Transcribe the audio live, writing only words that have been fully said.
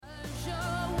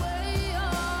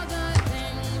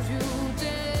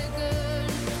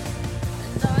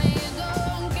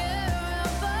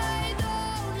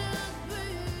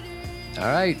All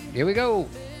right, here we go.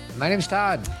 My name's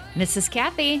Todd. And this is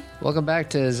Cathy. Welcome back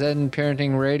to Zen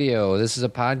Parenting Radio. This is a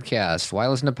podcast. Why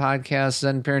listen to podcasts,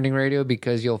 Zen Parenting Radio?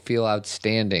 Because you'll feel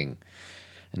outstanding.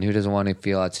 And who doesn't want to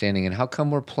feel outstanding? And how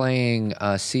come we're playing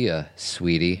Sia,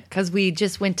 sweetie? Because we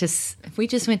just went to Sia. We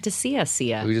just went to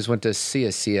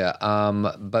Sia.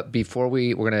 But before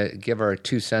we're going to give our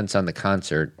 2 cents on the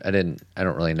concert. I didn't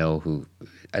really know who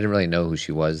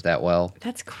she was that well.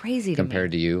 That's crazy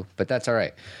compared to you, but that's all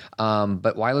right.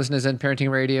 But why listen to Zen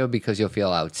Parenting Radio? Because you'll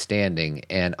feel outstanding.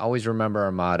 And always remember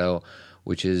our motto,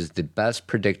 which is the best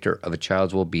predictor of a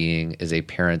child's well-being is a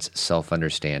parent's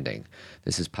self-understanding.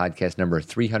 This is podcast number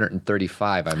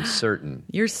 335, I'm certain.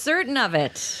 You're certain of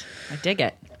it. I dig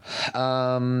it.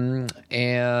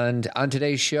 And on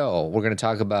today's show, we're going to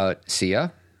talk about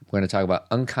Sia. We're going to talk about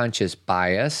unconscious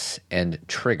bias and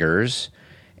triggers.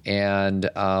 And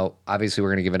obviously, we're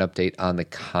going to give an update on the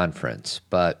conference.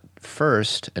 But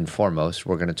first and foremost,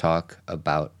 we're going to talk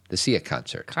about the Sia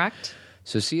concert. Correct.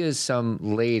 So Sia is some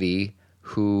lady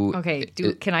who... Okay,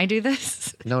 can I do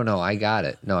this? No, I got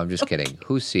it. No, I'm just kidding.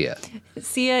 Who's Sia?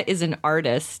 Sia is an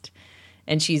artist,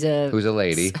 and she's a... Who's a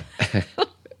lady?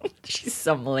 She's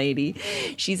some lady.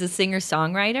 She's a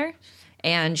singer-songwriter,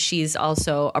 and she's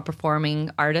also a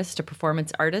performance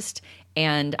artist.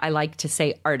 And I like to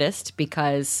say artist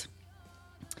because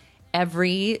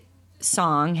every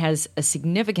song has a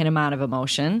significant amount of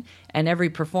emotion, and every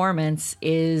performance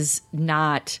is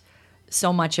not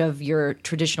so much of your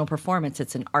traditional performance.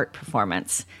 It's an art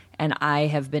performance. And I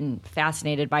have been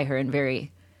fascinated by her and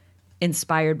very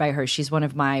inspired by her. She's one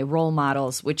of my role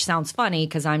models, which sounds funny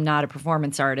because I'm not a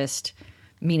performance artist,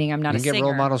 meaning I'm not a singer. You can get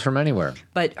role models from anywhere.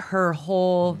 But her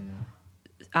whole...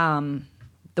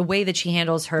 the way that she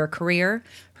handles her career,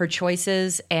 her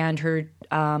choices, and her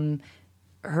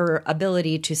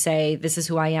ability to say, this is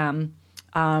who I am,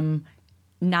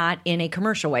 not in a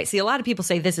commercial way. See, a lot of people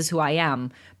say, this is who I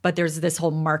am, but there's this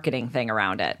whole marketing thing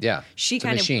around it. Yeah, she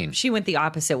went the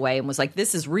opposite way and was like,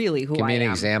 this is really who I am. Give me an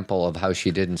example of how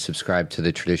she didn't subscribe to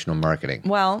the traditional marketing.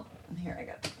 Well, here, I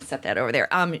got to set that over there.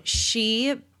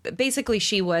 She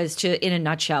was, in a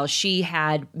nutshell, she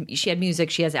had music,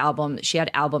 she had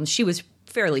albums, she was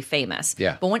fairly famous.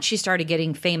 Yeah. But once she started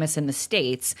getting famous in the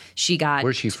States, she got...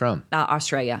 Where's she from?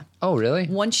 Australia. Oh, really?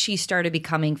 Once she started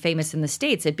becoming famous in the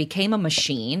States, it became a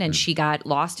machine, and she got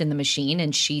lost in the machine,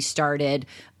 and she started,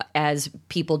 as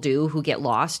people do who get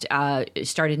lost,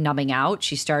 started numbing out.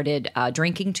 She started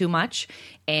drinking too much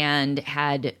and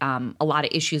had a lot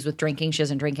of issues with drinking. She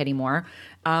doesn't drink anymore.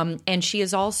 And she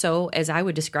is also, as I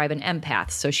would describe, an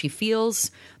empath. So she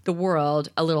feels the world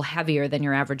a little heavier than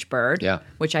your average bird,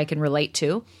 which I can relate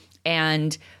to.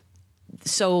 And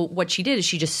so what she did is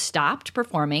she just stopped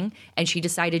performing, and she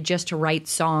decided just to write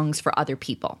songs for other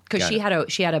people because she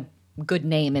had a good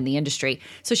name in the industry.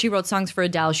 So she wrote songs for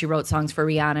Adele, she wrote songs for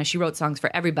Rihanna, she wrote songs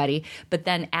for everybody. But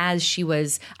then as she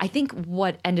was, I think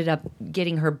what ended up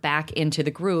getting her back into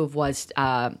the groove was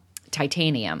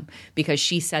Titanium, because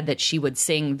she said that she would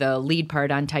sing the lead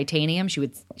part on Titanium.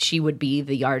 She would be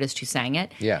the artist who sang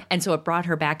it. Yeah. And so it brought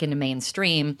her back into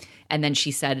mainstream. And then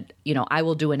she said, I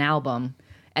will do an album.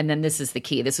 And then this is the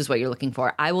key. This is what you're looking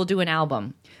for. I will do an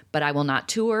album, but I will not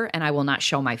tour and I will not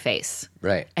show my face.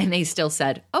 Right. And they still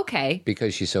said, okay.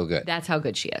 Because she's so good. That's how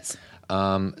good she is.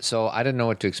 So I didn't know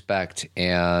what to expect,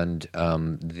 and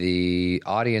the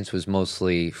audience was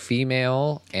mostly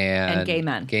female and gay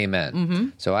men. Mm-hmm.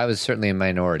 So I was certainly a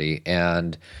minority,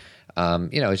 and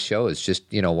his show is just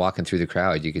walking through the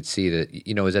crowd. You could see that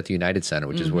it was at the United Center,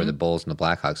 which is where the Bulls and the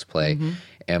Blackhawks play. Mm-hmm.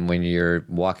 And when you're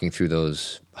walking through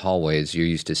those hallways, you're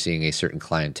used to seeing a certain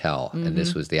clientele, and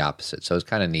this was the opposite. So it's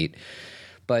kind of neat.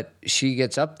 But she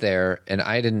gets up there, and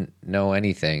I didn't know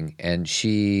anything, and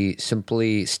she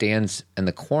simply stands in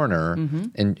the corner,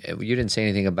 and you didn't say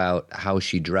anything about how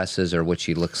she dresses or what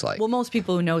she looks like. Well, most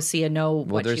people who know Sia know what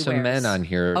she wears. Well, there's some men on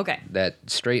here, that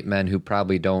straight men who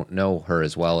probably don't know her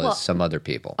as well as some other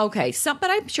people. Okay, but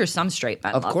I'm sure some straight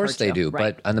men love her too. Of course they do,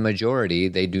 right. But on the majority,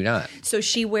 they do not. So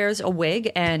she wears a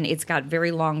wig, and it's got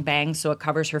very long bangs, so it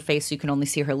covers her face, so you can only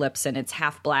see her lips, and it's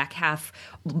half black, half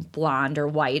blonde or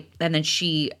white. And then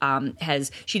she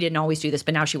didn't always do this,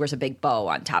 but now she wears a big bow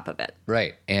on top of it.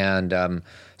 Right. And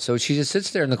so she just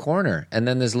sits there in the corner. And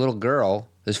then this little girl,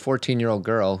 this 14-year-old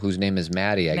girl, whose name is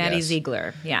Maddie, I guess. Maddie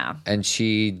Ziegler, yeah. And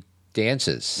she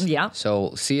dances. Yeah.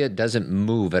 So Sia doesn't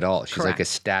move at all. She's Correct. like a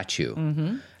statue.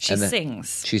 Mm-hmm. She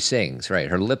sings. She sings, right.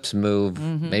 Her lips move,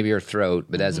 maybe her throat,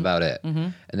 but that's about it. Mm-hmm.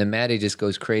 And then Maddie just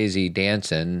goes crazy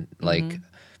dancing like...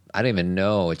 I don't even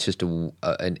know. It's just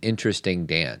an interesting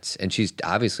dance. And she's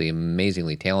obviously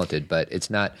amazingly talented, but it's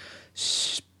not,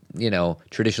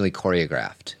 traditionally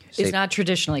choreographed. It's not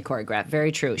traditionally choreographed.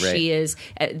 Very true. Right. She is.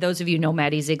 Those of you know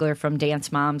Maddie Ziegler from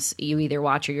Dance Moms. You either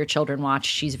watch or your children watch.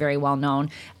 She's very well known.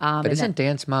 But isn't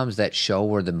Dance Moms that show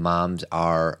where the moms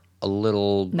are a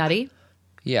little nutty?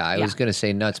 Yeah, I was going to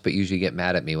say nuts, but usually get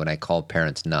mad at me when I call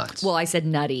parents nuts. Well, I said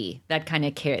nutty. That kind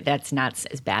of that's not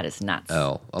as bad as nuts.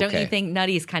 Oh, okay. Don't you think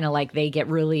nutty is kind of like they get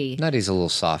really Nutty's a little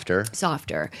softer.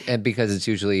 Softer. And because it's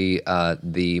usually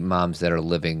the moms that are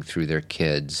living through their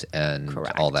kids and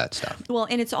all that stuff. Well,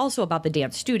 and it's also about the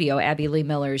dance studio, Abby Lee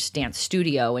Miller's dance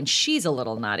studio, and she's a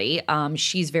little nutty.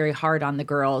 She's very hard on the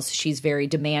girls. She's very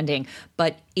demanding.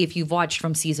 But if you've watched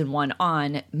from season 1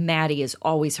 on, Maddie is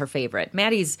always her favorite.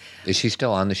 Is she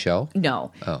still on the show?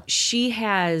 No. Oh. She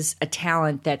has a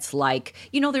talent that's like,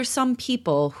 there's some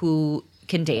people who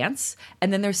can dance,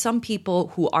 and then there's some people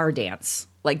who are dance.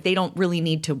 Like they don't really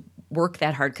need to work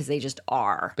that hard because they just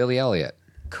are. Billy Elliot.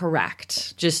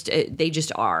 Correct. They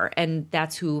just are. And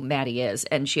that's who Maddie is.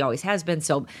 And she always has been.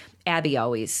 So Abby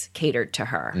always catered to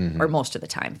her, or most of the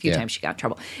time. A few times she got in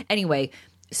trouble. Anyway,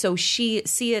 so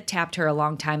Sia tapped her a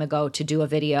long time ago to do a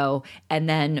video, and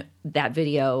then that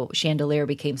video, Chandelier,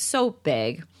 became so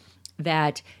big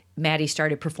that Maddie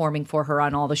started performing for her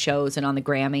on all the shows and on the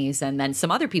Grammys, and then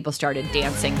some other people started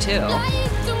dancing too.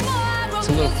 It's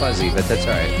a little fuzzy, but that's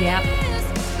all right. Yep.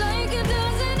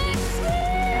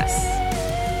 Yes.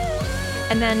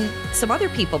 And then some other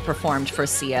people performed for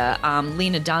Sia.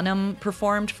 Lena Dunham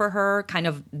performed for her, kind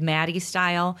of Maddie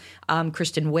style.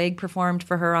 Kristen Wiig performed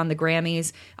for her on the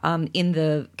Grammys. In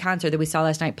the concert that we saw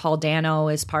last night, Paul Dano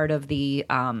is part of the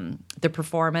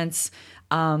performance.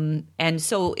 And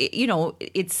so,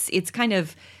 it's kind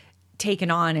of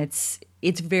taken on. It's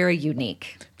very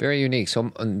unique. Very unique.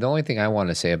 So the only thing I want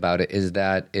to say about it is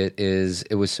that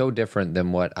it was so different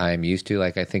than what I'm used to.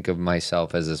 Like I think of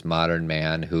myself as this modern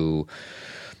man who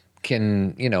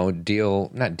can,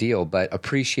 but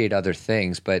appreciate other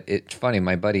things. But it's funny,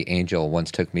 my buddy Angel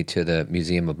once took me to the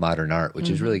Museum of Modern Art, which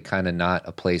is really kind of not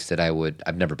a place that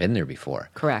I've never been there before.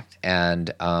 Correct.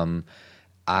 And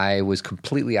I was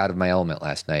completely out of my element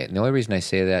last night. And the only reason I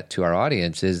say that to our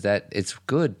audience is that it's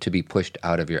good to be pushed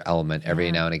out of your element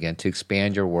every now and again to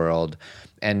expand your world.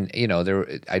 And,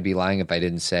 I'd be lying if I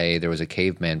didn't say there was a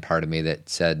caveman part of me that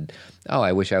said, oh,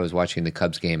 I wish I was watching the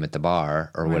Cubs game at the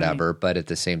bar or whatever. But at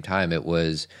the same time, it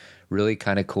was really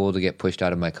kind of cool to get pushed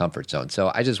out of my comfort zone.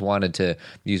 So I just wanted to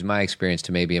use my experience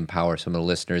to maybe empower some of the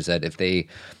listeners that if they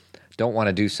don't want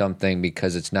to do something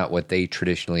because it's not what they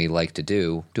traditionally like to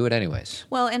do it anyways.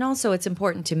 Well, and also it's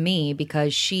important to me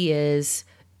because she is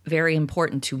very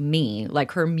important to me.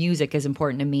 Like her music is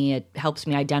important to me. It helps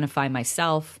me identify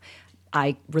myself.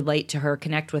 I relate to her,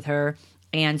 connect with her.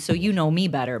 And so you know me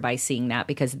better by seeing that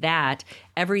because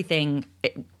everything,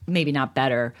 maybe not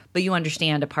better, but you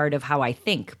understand a part of how I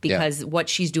think because what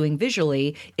she's doing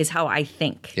visually is how I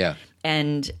think. Yeah.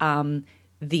 And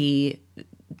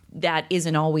that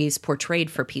isn't always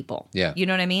portrayed for people. Yeah. You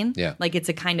know what I mean? Yeah. Like it's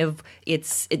a kind of,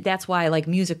 that's why I like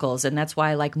musicals and that's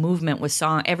why I like movement with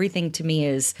song. Everything to me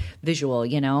is visual,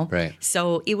 Right.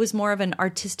 So it was more of an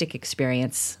artistic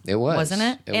experience. It was. Wasn't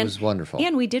it? It was wonderful.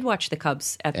 And we did watch the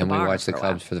Cubs at the bar. And we watched the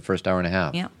Cubs for the first hour and a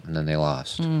half. Yeah. And then they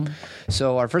lost.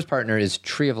 So our first partner is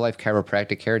Tree of Life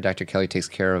Chiropractic Care. Dr. Kelly takes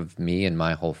care of me and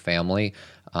my whole family.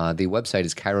 The website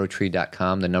is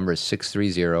chirotree.com. The number is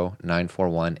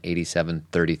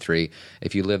 630-941-8733.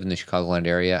 If you live in the Chicagoland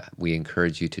area, we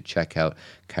encourage you to check out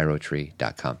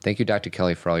chirotree.com. Thank you, Dr.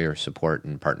 Kelly, for all your support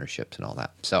and partnerships and all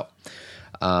that. So,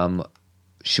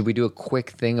 should we do a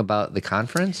quick thing about the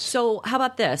conference? So how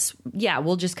about this? Yeah,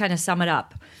 we'll just kind of sum it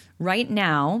up. Right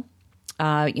now,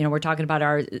 we're talking about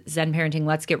our Zen Parenting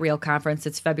Let's Get Real conference.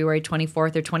 It's February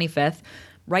 24th or 25th.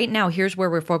 Right now, here's where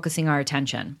we're focusing our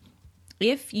attention.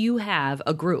 If you have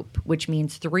a group, which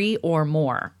means 3 or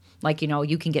more, like,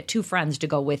 you can get 2 friends to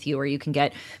go with you, or you can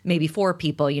get maybe 4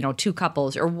 people, 2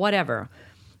 couples or whatever,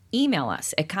 email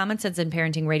us at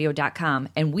commonsenseinparentingradio.com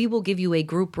and we will give you a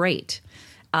group rate.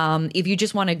 If you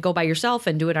just want to go by yourself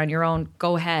and do it on your own,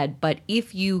 go ahead. But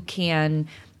if you can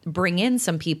bring in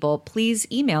some people,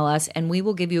 please email us and we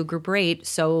will give you a group rate.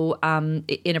 So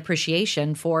in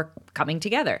appreciation for coming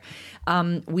together.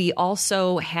 We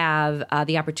also have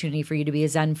the opportunity for you to be a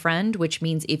Zen friend, which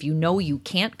means if you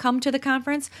can't come to the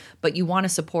conference, but you want to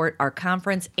support our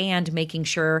conference and making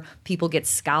sure people get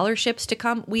scholarships to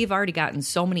come. We've already gotten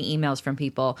so many emails from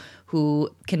people who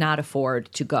cannot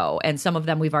afford to go. And some of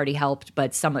them we've already helped,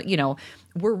 but some,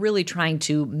 we're really trying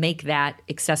to make that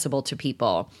accessible to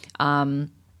people.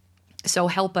 So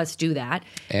help us do that.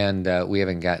 And we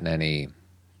haven't gotten any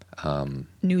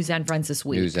News and Friends this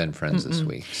week. News and Friends this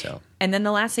week. So, and then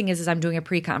the last thing is I'm doing a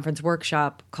pre-conference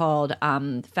workshop called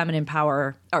Feminine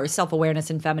Power or Self-Awareness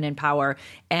and Feminine Power,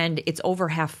 and it's over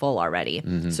half full already.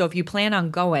 So if you plan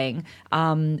on going,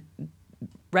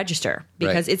 register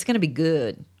because it's going to be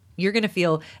good. You're going to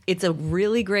feel it's a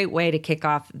really great way to kick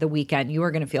off the weekend. You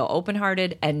are going to feel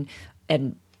open-hearted and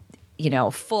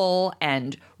full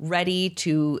and ready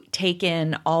to take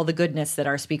in all the goodness that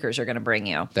our speakers are going to bring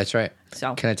you. That's right.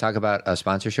 So, can I talk about a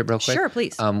sponsorship real quick? Sure,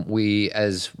 please. We,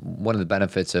 as one of the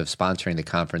benefits of sponsoring the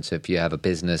conference, if you have a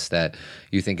business that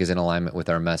you think is in alignment with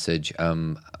our message,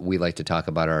 we like to talk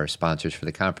about our sponsors for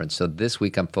the conference. So this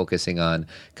week I'm focusing on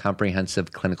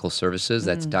Comprehensive Clinical Services.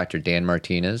 That's Dr. Dan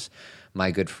Martinez. My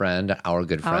good friend, our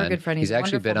good friend. He's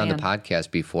actually been on the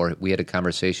podcast before. We had a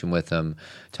conversation with him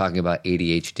talking about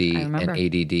ADHD and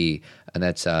ADD, and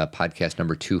that's podcast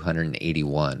number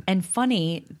 281. And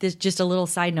funny, this just a little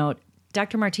side note.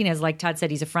 Dr. Martinez, like Todd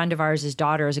said, he's a friend of ours. His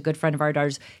daughter is a good friend of our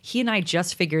daughter's. He and I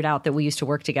just figured out that we used to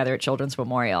work together at Children's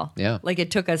Memorial. Yeah. Like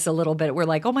it took us a little bit. We're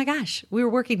like, oh my gosh, we were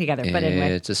working together. But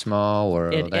anyway. It's a small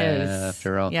world It is.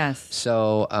 after all. Yes.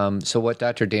 So what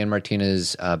Dr. Dan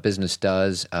Martinez business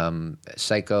does,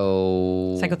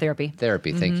 psychotherapy.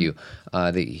 Therapy, thank you.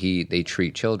 They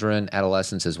treat children,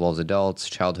 adolescents, as well as adults,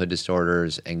 childhood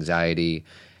disorders, anxiety,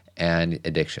 and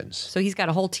addictions. So he's got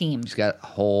a whole team. He's got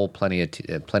plenty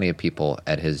of people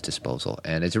at his disposal,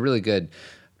 and it's a really good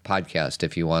podcast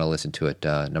if you want to listen to it.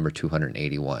 Number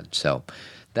 281. So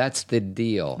that's the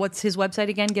deal. What's his website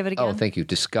again? Give it again. Oh, thank you.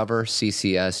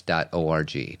 DiscoverCCS.org.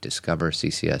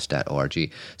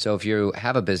 DiscoverCCS.org. So if you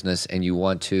have a business and you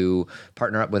want to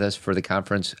partner up with us for the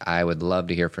conference, I would love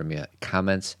to hear from you.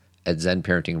 Comments at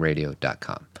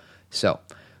ZenParentingRadio.com. So,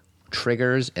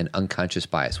 triggers and unconscious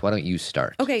bias. Why don't you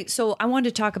start? Okay, so I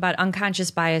wanted to talk about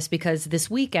unconscious bias because this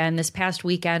past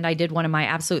weekend, I did one of my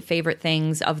absolute favorite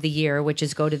things of the year, which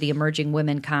is go to the Emerging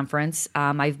Women Conference.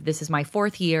 This is my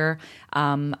fourth year.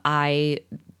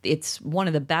 It's one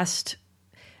of the best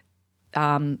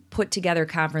put together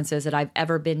conferences that I've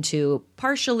ever been to,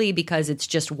 partially because it's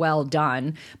just well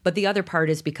done, but the other part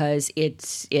is because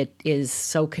it is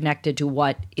so connected to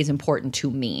what is important to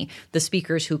me. The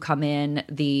speakers who come in,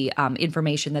 the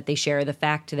information that they share, the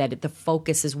fact that the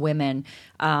focus is women,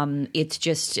 it's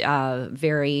just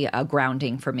very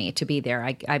grounding for me to be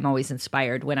there. I'm always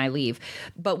inspired when I leave.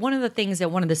 But one of the things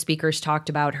that one of the speakers talked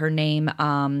about, her name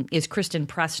is Kristen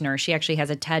Pressner. She actually has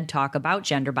a TED Talk about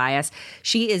gender bias.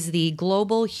 She is the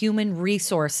Global Human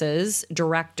Resources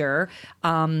Director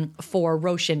for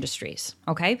Roche Industries.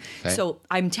 Okay? So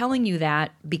I'm telling you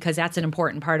that because that's an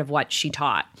important part of what she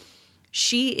taught.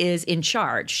 She is in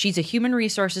charge. She's a human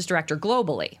resources director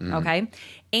globally. Okay?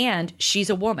 And she's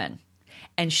a woman.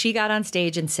 And she got on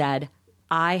stage and said,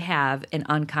 I have an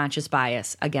unconscious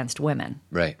bias against women.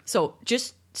 Right. So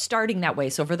just starting that way.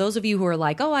 So for those of you who are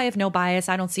like, oh, I have no bias,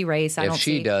 I don't see race, if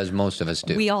she does, most of us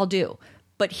do. We all do.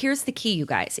 But here's the key, you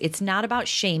guys. It's not about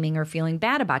shaming or feeling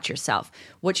bad about yourself.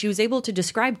 What she was able to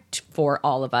describe for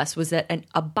all of us was that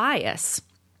a bias,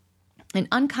 an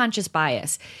unconscious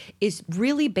bias, is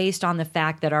really based on the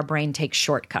fact that our brain takes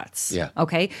shortcuts. Yeah.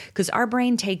 Okay? Because our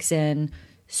brain takes in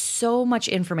so much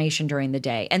information during the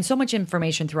day and so much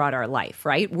information throughout our life,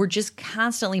 right? We're just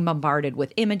constantly bombarded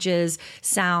with images,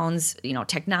 sounds,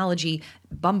 technology,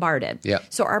 bombarded. Yeah.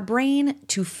 So our brain,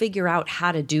 to figure out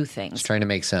how to do things, It's trying to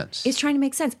make sense. It's trying to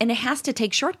make sense. And it has to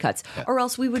take shortcuts or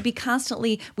else we'd be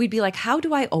like, how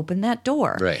do I open that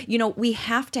door? Right. We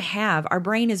have to our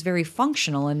brain is very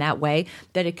functional in that way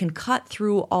that it can cut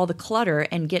through all the clutter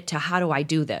and get to how do I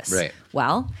do this? Right.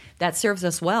 Well, that serves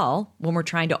us well when we're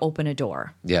trying to open a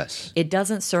door. Yes. It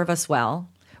doesn't serve us well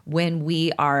when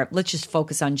we are, let's just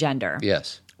focus on gender.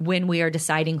 Yes. When we are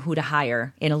deciding who to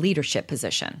hire in a leadership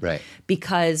position. Right.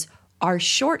 Because our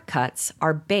shortcuts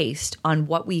are based on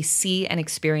what we see and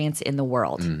experience in the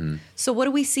world. So what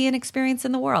do we see and experience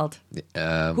in the world?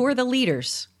 Who are the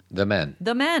leaders? The men.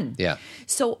 The men. Yeah.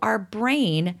 So our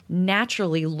brain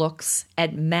naturally looks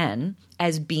at men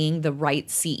as being the right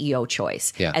CEO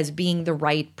choice, as being the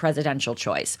right presidential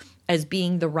choice, as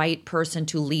being the right person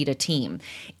to lead a team.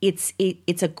 It's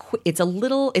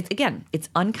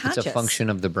unconscious. It's a function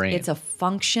of the brain. It's a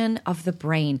function of the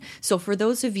brain. So for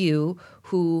those of you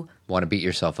who want to beat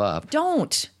yourself up,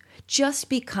 don't just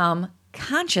become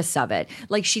conscious of it.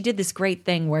 Like she did this great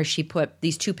thing where she put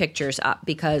these two pictures up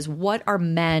because what are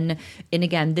men, and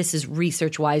again, this is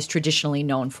research-wise traditionally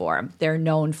known for. They're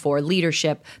known for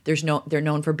leadership. They're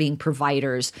known for being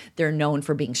providers. They're known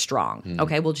for being strong.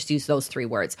 Okay, we'll just use those three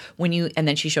words. And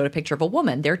then she showed a picture of a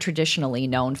woman. They're traditionally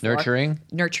known for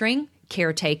nurturing,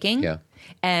 caretaking,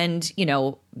 and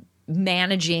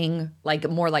managing, like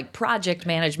more like project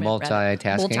management.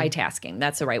 Multitasking.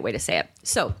 That's the right way to say it.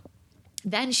 So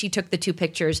then she took the two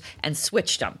pictures and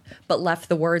switched them, but left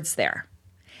the words there.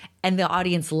 And the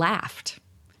audience laughed.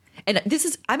 And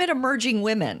I'm at Emerging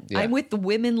Women. Yeah. I'm with the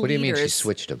women leaders. What do you mean she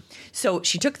switched them? So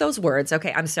she took those words.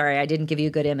 Okay, I'm sorry, I didn't give you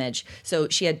a good image. So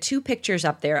she had two pictures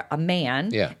up there, a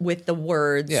man with the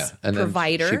words and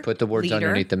provider, then she put the words leader.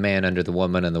 Underneath the man under the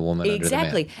woman and the woman under the man.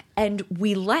 Exactly. And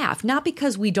we laugh, not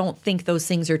because we don't think those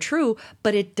things are true,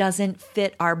 but it doesn't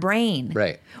fit our brain.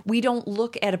 Right. We don't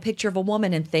look at a picture of a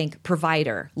woman and think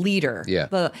provider, leader.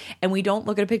 Yeah. And we don't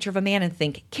look at a picture of a man and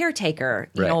think caretaker,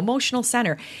 emotional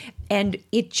center. And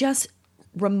it just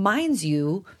reminds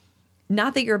you,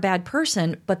 not that you're a bad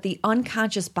person, but the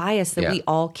unconscious bias that we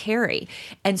all carry.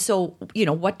 And so,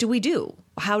 what do we do?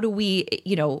 How do we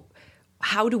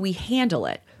handle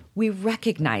it? We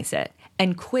recognize it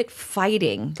and quit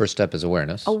fighting. First step is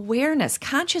awareness. Awareness,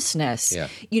 consciousness,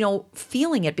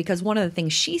 feeling it. Because one of the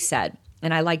things she said,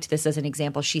 and I liked this as an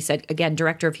example, she said, again,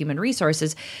 director of human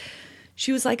resources,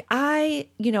 she was like, a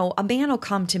man will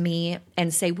come to me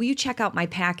and say, will you check out my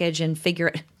package and figure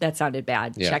it? That sounded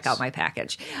bad. Yes. Check out my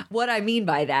package. What I mean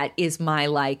by that is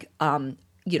my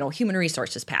human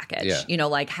resources package,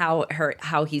 like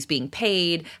how he's being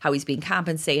paid, how he's being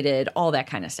compensated, all that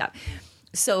kind of stuff.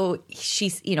 So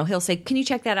he'll say, can you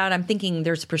check that out? I'm thinking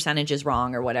there's percentages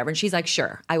wrong or whatever. And she's like,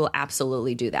 sure, I will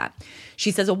absolutely do that.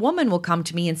 She says, a woman will come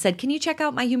to me and said, can you check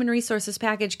out my human resources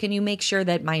package? Can you make sure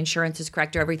that my insurance is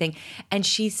correct or everything? And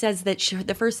she says that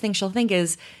the first thing she'll think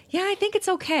is, yeah, I think it's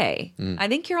okay. I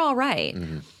think you're all right.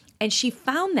 Mm-hmm. And she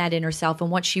found that in herself.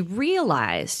 And what she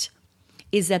realized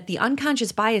is that the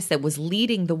unconscious bias that was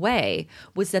leading the way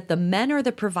was that the men are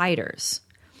the providers.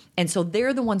 And so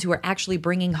they're the ones who are actually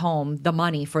bringing home the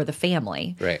money for the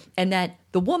family. Right. And that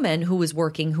the woman who is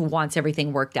working, who wants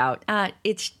everything worked out,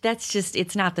 it's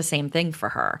not the same thing for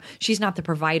her. She's not the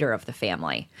provider of the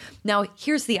family. Now,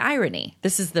 here's the irony.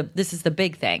 This is the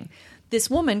big thing. This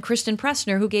woman, Kristen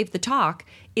Pressner, who gave the talk,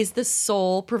 is the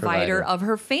sole provider of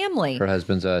her family. Her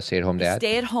husband's a stay-at-home dad?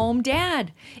 Stay-at-home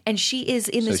dad. And she is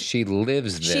in this... So she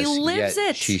lives this. She lives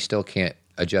it. She still can't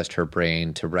adjust her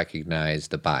brain to recognize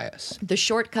the bias. The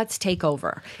shortcuts take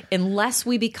over unless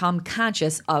we become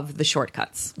conscious of the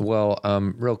shortcuts. Well,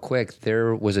 real quick,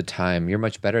 there was a time, you're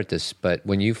much better at this, but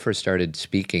when you first started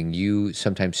speaking, you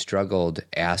sometimes struggled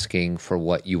asking for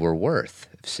what you were worth.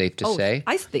 Safe to say?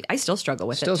 I still struggle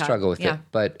with it. Still struggle with it.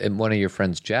 But one of your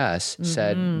friends, Jess,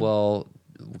 said, well,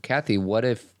 Cathy, what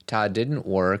if Todd didn't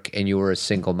work and you were a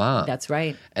single mom? That's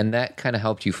right. And that kind of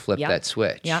helped you flip that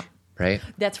switch. Yep. Right?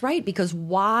 That's right, because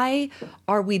why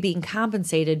are we being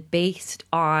compensated based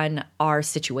on our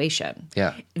situation?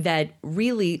 Yeah. That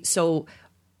really, so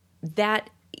that,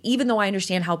 even though I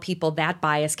understand how that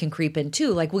bias can creep in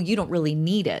too, like, well, you don't really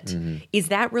need it. Mm-hmm. Is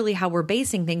that really how we're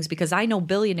basing things? Because I know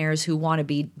billionaires who want to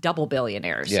be double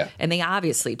billionaires, and they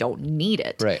obviously don't need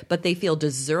it, right, but they feel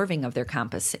deserving of their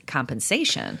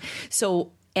compensation.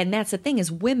 So, and that's the thing,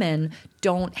 is women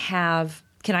don't have...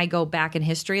 Can I go back in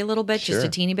history a little bit, just a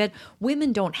teeny bit?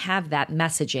 Women don't have that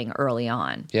messaging early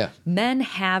on. Yeah. Men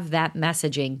have that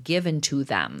messaging given to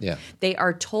them. Yeah. They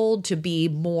are told to be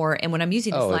more, and when I'm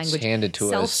using this language, it's handed to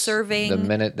self-serving. Us the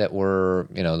minute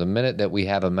that we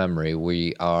have a memory,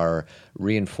 we are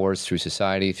reinforced through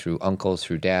society, through uncles,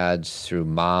 through dads, through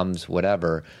moms,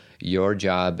 whatever. Your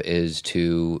job is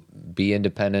to be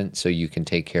independent so you can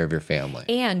take care of your family.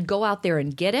 And go out there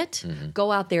and get it. Mm-hmm.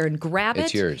 Go out there and grab it.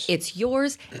 It's yours. It's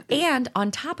yours. And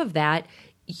on top of that,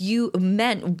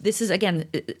 this is, again,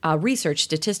 research,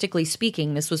 statistically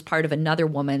speaking, this was part of another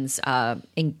woman's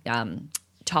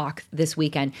talk this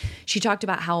weekend. She talked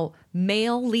about how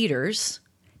male leaders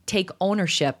take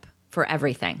ownership for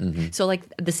everything. Mm-hmm. So like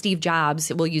the Steve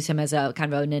Jobs, we'll use him as a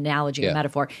kind of an analogy, a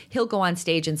metaphor. He'll go on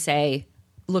stage and say,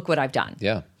 look what I've done.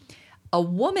 Yeah. A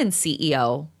woman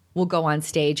CEO will go on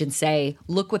stage and say,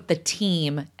 look what the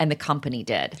team and the company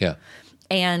did. Yeah.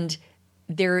 And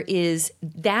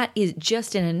that is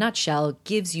just in a nutshell,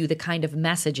 gives you the kind of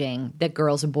messaging that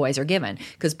girls and boys are given.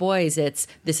 Because boys, it's,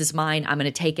 this is mine, I'm going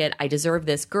to take it, I deserve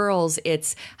this. Girls,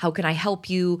 it's, how can I help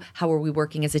you? How are we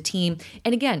working as a team?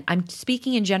 And again, I'm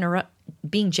speaking in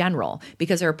being general,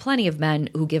 because there are plenty of men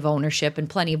who give ownership and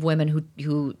plenty of women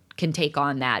who can take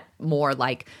on that more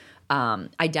like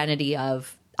identity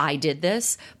of, I did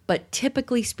this. But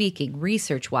typically speaking,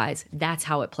 research-wise, that's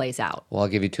how it plays out. Well, I'll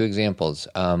give you two examples.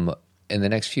 in the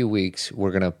next few weeks,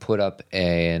 we're going to put up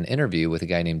an interview with a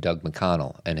guy named Doug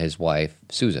McConnell and his wife,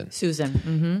 Susan.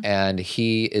 And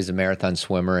he is a marathon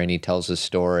swimmer, and he tells his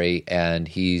story, and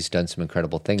he's done some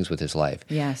incredible things with his life.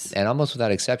 Yes. And almost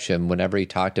without exception, whenever he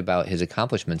talked about his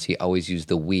accomplishments, he always used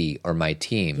the we or my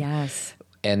team. Yes.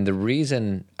 And the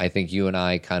reason I think you and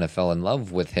I kind of fell in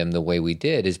love with him the way we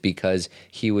did is because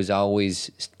he was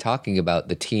always talking about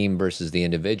the team versus the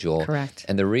individual. Correct.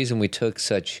 And the reason we took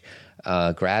such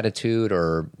gratitude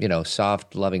or,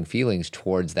 soft, loving feelings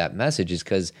towards that message is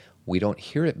because we don't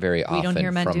hear it very often We don't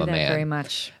hear men from do a that man. very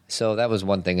much. So that was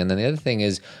one thing. And then the other thing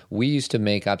is we used to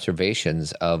make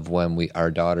observations of when our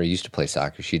daughter used to play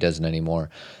soccer. She doesn't anymore.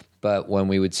 But when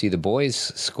we would see the boys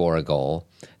score a goal,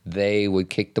 they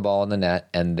would kick the ball in the net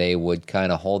and they would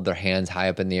kind of hold their hands high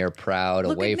up in the air, proud,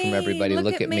 away from everybody.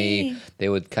 Look at me. They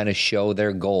would kind of show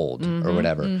their gold or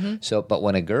whatever. So, but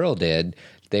when a girl did,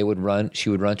 she would run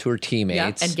to her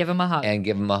teammates and give them a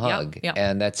hug. Yep.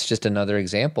 And that's just another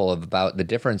example of about the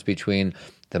difference between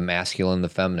the masculine, the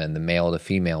feminine, the male, the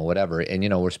female, whatever. And,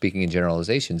 we're speaking in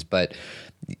generalizations, but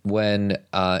when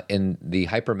in the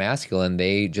hyper-masculine,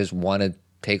 they just want to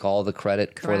take all the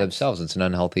credit for themselves. It's an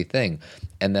unhealthy thing.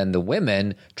 And then the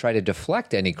women try to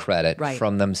deflect any credit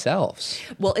from themselves.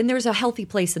 Well, and there's a healthy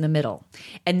place in the middle.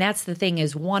 And that's the thing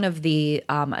is one of the,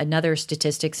 another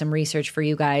statistic, some research for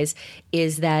you guys,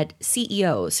 is that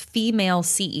CEOs, female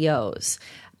CEOs,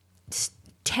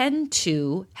 tend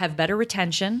to have better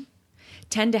retention,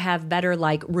 tend to have better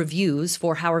reviews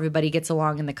for how everybody gets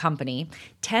along in the company,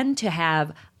 tend to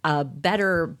have a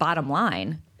better bottom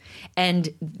line.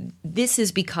 And this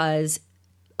is because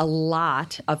a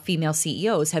lot of female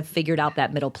CEOs have figured out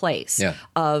that middle place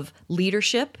of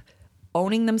leadership,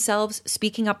 owning themselves,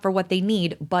 speaking up for what they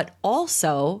need, but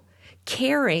also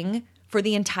caring for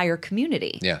the entire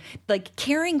community. Yeah.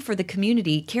 Caring for the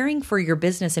community, caring for your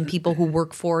business and people who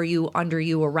work for you, under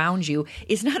you, around you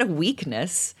is not a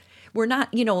weakness. We're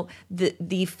not,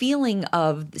 the feeling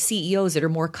of CEOs that are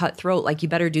more cutthroat, like you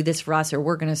better do this for us or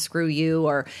we're going to screw you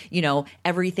or,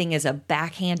 everything is a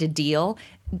backhanded deal.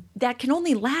 That can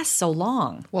only last so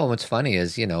long. Well, what's funny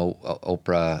is,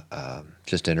 Oprah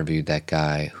just interviewed that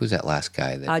guy. Who's that last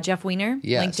guy? Jeff Weiner,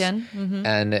 yes. LinkedIn. Mm-hmm.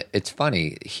 And it's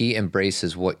funny. He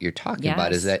embraces what you're talking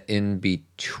about is that in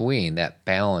between, that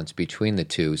balance between the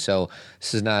two. So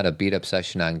this is not a beat up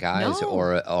session on guys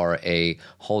or a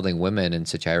holding women in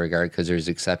such high regard because there's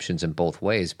exceptions in both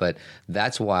ways. But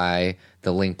that's why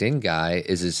the LinkedIn guy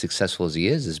is as successful as he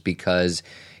is because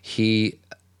he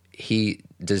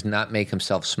does not make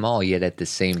himself small, yet at the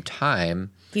same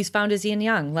time he's found his yin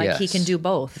yang. He can do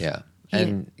both. Yeah.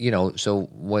 And, so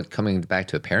coming back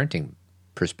to a parenting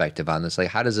perspective on this,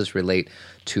 how does this relate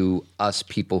to us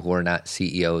people who are not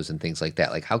CEOs and things like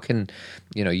that? How can,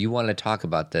 you want to talk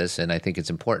about this and I think it's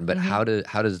important, but how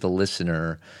does the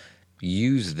listener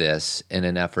use this in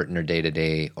an effort in her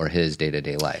day-to-day or his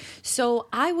day-to-day life? So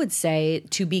I would say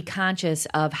to be conscious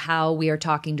of how we are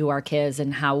talking to our kids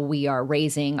and how we are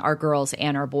raising our girls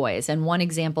and our boys. And one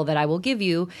example that I will give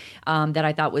you that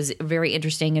I thought was very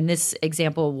interesting, and this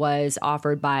example was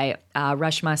offered by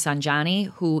Reshma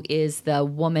Sanjani, who is the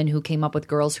woman who came up with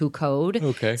Girls Who Code.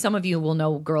 Okay. Some of you will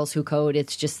know Girls Who Code.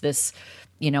 It's just this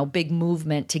big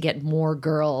movement to get more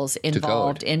girls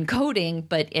involved in coding,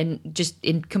 but in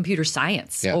computer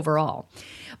science overall.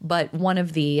 But one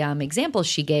of the examples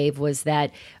she gave was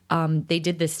that they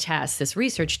did this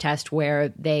research test where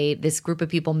this group of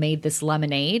people made this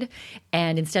lemonade,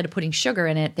 and instead of putting sugar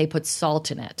in it, they put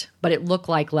salt in it, but it looked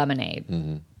like lemonade.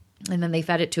 Mm-hmm. And then they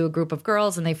fed it to a group of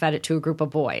girls and they fed it to a group of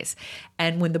boys.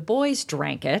 And when the boys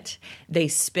drank it, they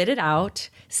spit it out,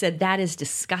 said, "That is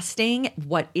disgusting.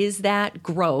 What is that?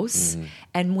 Gross." Mm.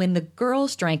 And when the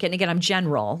girls drank it, and again, I'm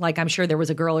general, I'm sure there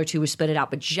was a girl or two who spit it out,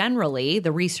 but generally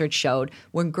the research showed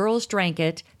when girls drank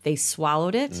it, they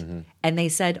swallowed it and they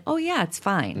said, "Oh yeah, it's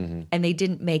fine." Mm-hmm. And they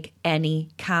didn't make any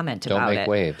comment about it. Don't make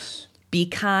waves. Be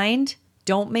kind.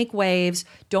 Don't make waves.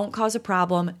 Don't cause a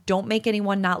problem. Don't make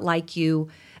anyone not like you.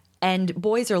 And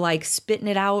boys are spitting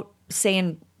it out,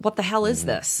 saying, "What the hell is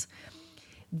this?"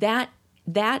 That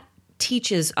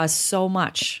teaches us so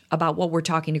much about what we're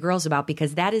talking to girls about,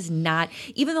 because that is not,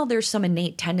 even though there's some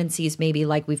innate tendencies, maybe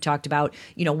like we've talked about,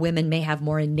 women may have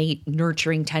more innate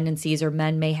nurturing tendencies or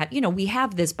men may have, we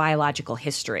have this biological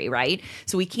history, right?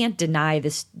 So we can't deny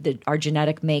our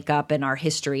genetic makeup and our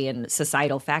history and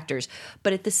societal factors.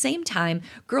 But at the same time,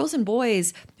 girls and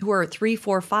boys who are 3,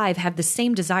 4, 5 have the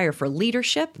same desire for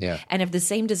leadership and have the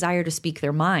same desire to speak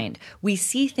their mind. We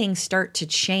see things start to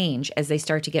change as they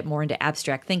start to get more into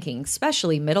abstract thinking.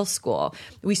 especially middle school,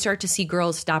 we start to see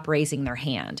girls stop raising their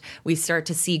hand. We start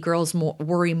to see girls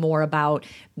worry more about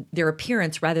their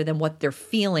appearance rather than what they're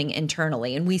feeling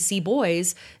internally. And we see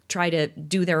boys try to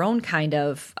do their own kind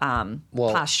of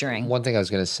posturing. One thing I was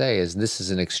going to say is this is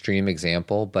an extreme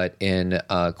example, but in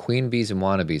Queen Bees and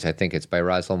Wannabes, I think it's by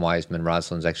Rosalind Wiseman.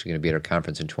 Rosalind's actually going to be at her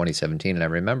conference in 2017. And I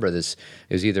remember this,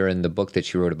 it was either in the book that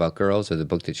she wrote about girls or the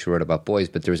book that she wrote about boys,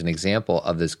 but there was an example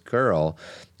of this girl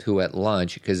who at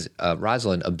lunch, because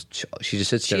Rosalind, she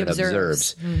just sits there and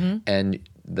observes. And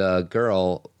the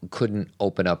girl couldn't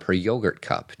open up her yogurt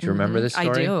cup. Do you remember this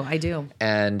story? I do.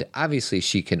 And obviously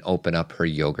she can open up her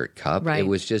yogurt cup. Right. It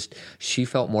was just, she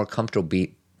felt more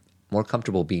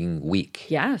comfortable being weak.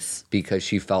 Yes. Because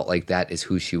she felt like that is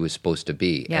who she was supposed to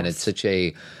be. Yes. And it's such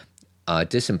a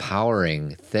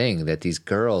disempowering thing that these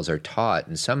girls are taught,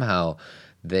 and somehow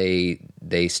they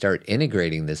start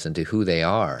integrating this into who they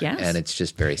are. Yes. And it's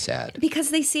just very sad. Because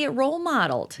they see it role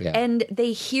modeled. Yeah. And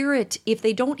they hear it. If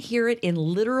they don't hear it in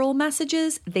literal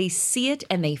messages, they see it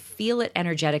and they feel it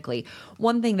energetically.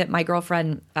 One thing that my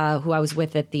girlfriend, who I was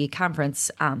with at the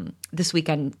conference this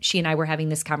weekend, she and I were having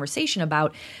this conversation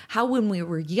about how when we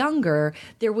were younger,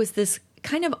 there was this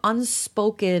kind of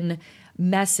unspoken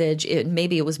message,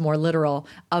 maybe it was more literal,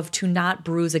 of to not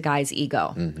bruise a guy's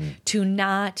ego, to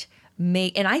not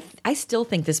make, and I still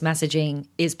think this messaging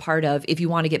is part of, if you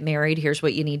want to get married, here's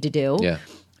what you need to do. Yeah.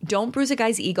 Don't bruise a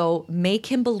guy's ego. Make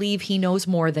him believe he knows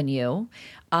more than you.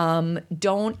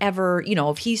 Don't ever,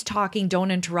 if he's talking,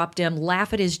 don't interrupt him.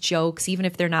 Laugh at his jokes, even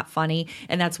if they're not funny.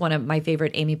 And that's one of my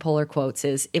favorite Amy Poehler quotes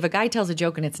is, if a guy tells a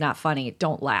joke and it's not funny,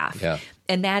 don't laugh. Yeah.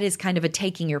 And that is kind of a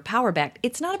taking your power back.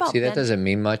 It's not about... See, that doesn't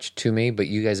mean much to me, but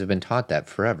you guys have been taught that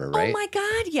forever, right? Oh my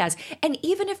God, yes. And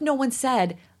even if no one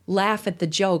said, laugh at the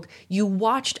joke, you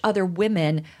watched other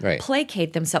women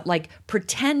placate themselves, like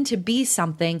pretend to be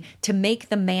something to make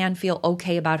the man feel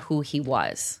okay about who he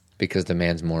was. Because the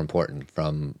man's more important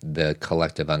from the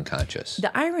collective unconscious.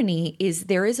 The irony is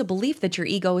there is a belief that your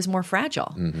ego is more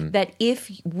fragile, that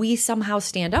if we somehow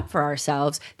stand up for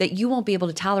ourselves, that you won't be able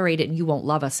to tolerate it and you won't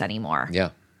love us anymore. Yeah.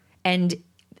 And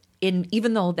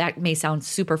even though that may sound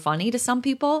super funny to some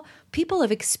people, people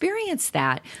have experienced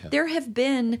that. Yeah. There have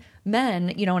been men,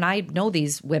 and I know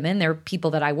these women, they're people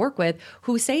that I work with,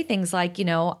 who say things like,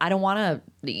 I don't want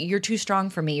to, you're too strong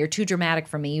for me, you're too dramatic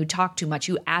for me, you talk too much,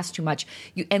 you ask too much.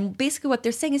 And basically what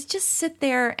they're saying is just sit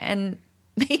there and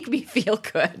make me feel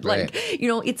good. Right. Like,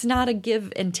 it's not a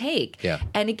give and take. Yeah.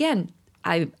 And again,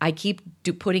 I keep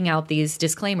putting out these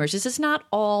disclaimers. This is not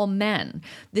all men.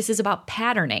 This is about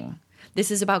patterning. This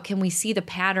is about, can we see the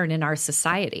pattern in our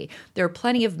society? There are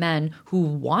plenty of men who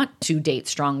want to date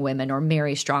strong women or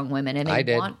marry strong women. And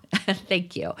they want,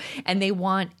 thank you. And they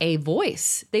want a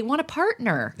voice. They want a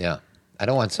partner. Yeah. I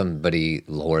don't want somebody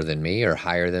lower than me or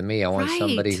higher than me. I want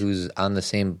somebody who's on the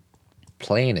same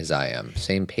plane as I am,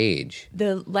 same page.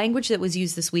 The language that was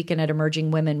used this weekend at Emerging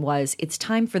Women was, it's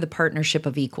time for the partnership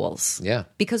of equals. Yeah.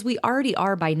 Because we already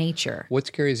are by nature.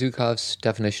 What's Gary Zukav's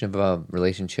definition of a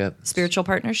relationship? Spiritual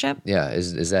partnership? Yeah.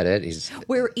 Is that it?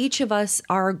 Where each of us,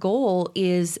 our goal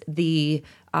is the,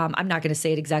 I'm not going to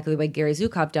say it exactly the way Gary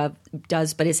Zukav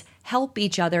does, but is help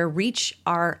each other reach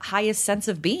our highest sense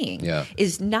of being. Yeah.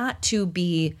 Is not to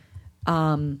be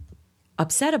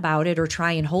upset about it or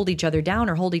try and hold each other down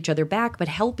or hold each other back, but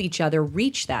help each other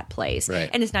reach that place. Right.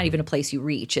 And it's not even a place you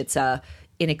reach. It's an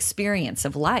experience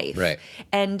of life. Right.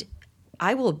 And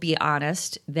I will be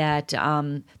honest that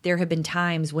there have been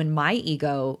times when my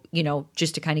ego,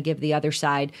 just to kind of give the other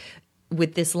side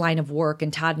with this line of work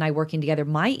and Todd and I working together,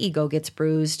 my ego gets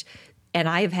bruised. And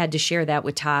I have had to share that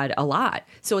with Todd a lot.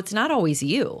 So it's not always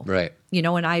you. Right.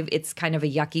 And it's kind of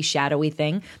a yucky, shadowy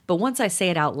thing. But once I say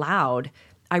it out loud,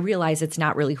 I realize it's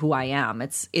not really who I am.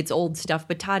 It's old stuff,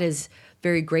 but Todd is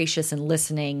very gracious and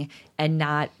listening and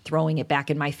not throwing it back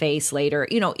in my face later.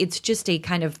 It's just a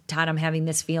kind of, Todd, I'm having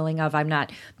this feeling of I'm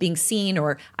not being seen,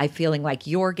 or I'm feeling like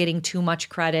you're getting too much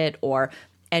credit,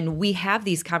 and we have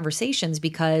these conversations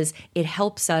because it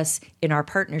helps us in our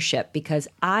partnership, because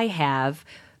I have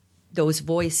those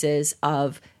voices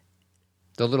of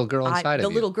the little girl inside of you.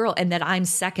 The little girl, and that I'm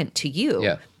second to you.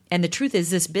 Yeah. And the truth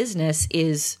is, this business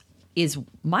is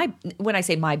my, when I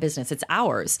say my business, it's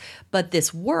ours, but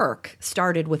this work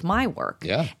started with my work.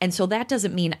 Yeah. And so that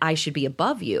doesn't mean I should be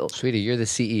above you. Sweetie, you're the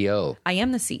CEO. I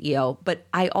am the CEO, but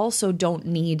I also don't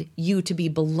need you to be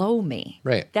below me.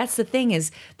 Right. That's the thing,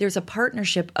 is there's a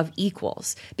partnership of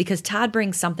equals, because Todd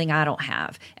brings something I don't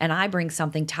have and I bring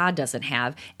something Todd doesn't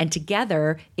have. And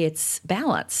together it's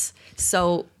balance.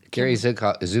 So Gary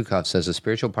Zukav says a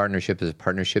spiritual partnership is a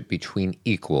partnership between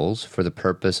equals for the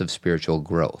purpose of spiritual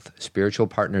growth. Spiritual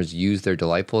partners use their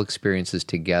delightful experiences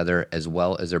together as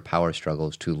well as their power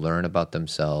struggles to learn about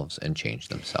themselves and change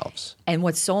themselves. And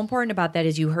what's so important about that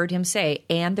is you heard him say,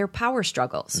 and their power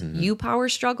struggles. You power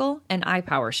struggle and I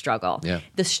power struggle. Yeah.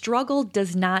 The struggle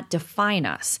does not define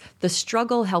us. The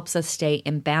struggle helps us stay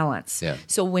in balance. Yeah.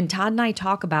 So when Todd and I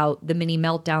talk about the mini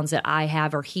meltdowns that I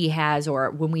have or he has,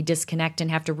 or when we disconnect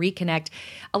and have to reconnect,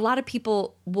 a lot of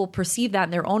people will perceive that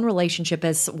in their own relationship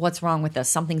as what's wrong with us,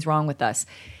 something's wrong with us.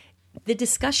 The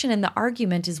discussion and the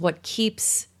argument is what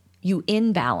keeps you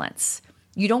in balance.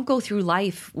 You don't go through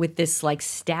life with this like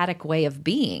static way of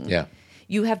being. Yeah.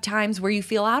 You have times where you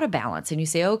feel out of balance and you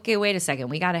say, okay, wait a second,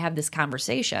 we got to have this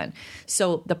conversation.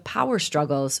 So the power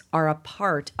struggles are a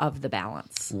part of the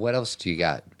balance. What else do you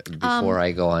got before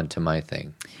I go on to my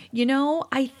thing? You know,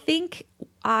 I think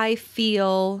I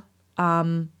feel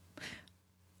okay,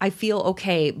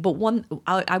 but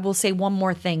I will say one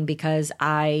more thing because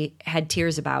I had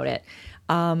tears about it.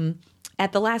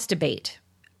 At the last debate,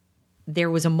 there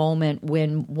was a moment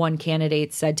when one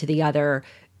candidate said to the other,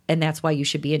 and that's why you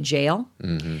should be in jail.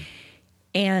 Mm-hmm.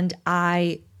 And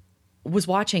I was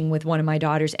watching with one of my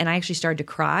daughters, and I actually started to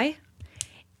cry.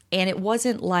 And it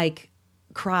wasn't like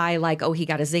cry like, oh, he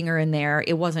got a zinger in there.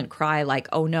 It wasn't cry like,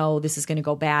 oh, no, this is going to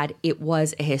go bad. It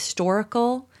was a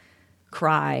historical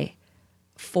cry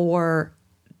for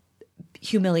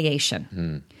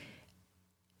humiliation.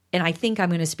 And I think I'm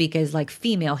going to speak as like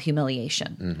female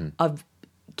humiliation of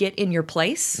get in your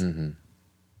place,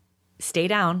 stay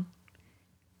down,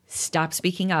 stop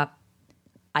speaking up.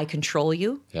 I control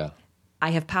you. Yeah.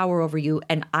 I have power over you,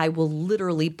 and I will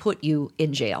literally put you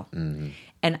in jail. And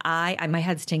my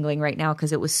head's tingling right now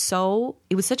because it was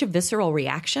such a visceral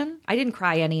reaction. I didn't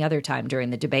cry any other time during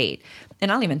the debate.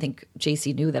 And I don't even think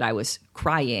JC knew that I was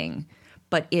crying,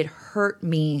 but it hurt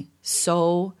me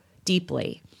so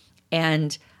deeply.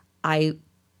 And I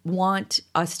want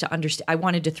us to understand. I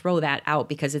wanted to throw that out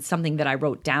because it's something that I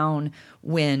wrote down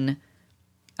when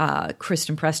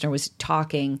Kristen Pressner was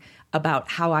talking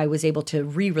about how I was able to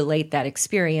re-relate that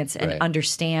experience and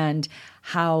understand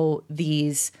how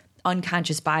these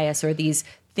unconscious bias or these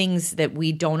things that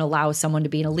we don't allow someone to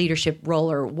be in a leadership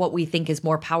role or what we think is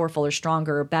more powerful or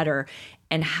stronger or better,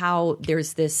 and how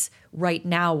there's this right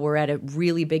now we're at a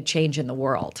really big change in the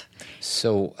world.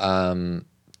 So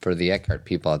for the Eckhart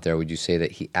people out there, would you say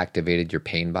that he activated your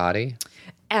pain body?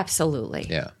 Absolutely.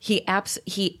 Yeah.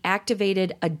 He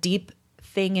activated a deep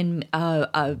thing in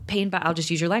a pain body. I'll just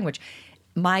use your language.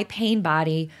 My pain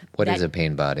body. What is a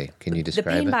pain body? Can you describe it?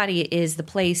 The pain body is the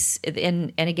place,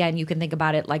 and again, you can think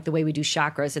about it like the way we do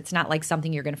chakras. It's not like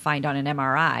something you're going to find on an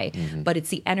MRI, but it's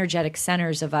the energetic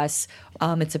centers of us.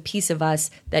 It's a piece of us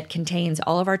that contains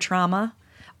all of our trauma,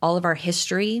 all of our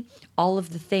history, all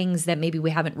of the things that maybe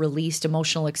we haven't released,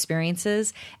 emotional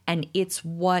experiences, and it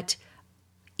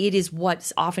is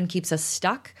what often keeps us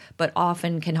stuck, but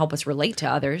often can help us relate to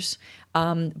others.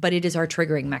 But it is our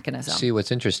triggering mechanism. See,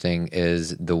 what's interesting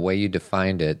is the way you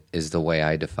defined it is the way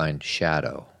I defined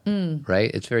shadow,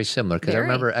 right? It's very similar because I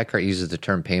remember Eckhart uses the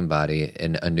term pain body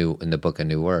in the book A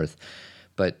New Earth,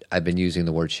 but I've been using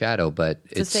the word shadow, but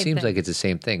it seems like it's the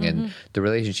same thing. And the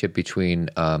relationship between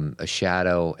a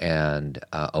shadow and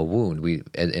a wound,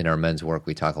 in our men's work,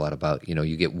 we talk a lot about,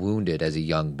 you get wounded as a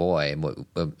young boy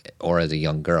or as a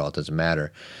young girl, it doesn't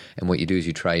matter. And what you do is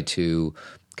you try to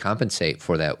compensate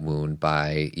for that wound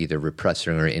by either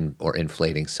repressing or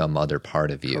inflating some other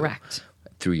part of you. Correct.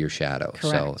 Through your shadow. Correct.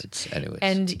 So it's anyways.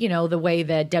 And the way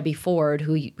that Debbie Ford,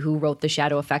 who wrote The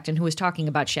Shadow Effect and who was talking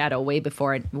about shadow way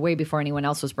before anyone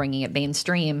else was bringing it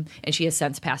mainstream, and she has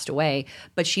since passed away,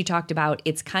 but she talked about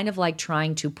it's kind of like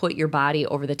trying to put your body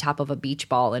over the top of a beach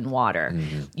ball in water.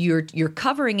 You're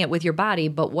covering it with your body,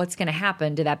 but what's going to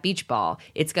happen to that beach ball?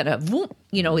 It's going to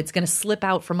it's going to slip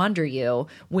out from under you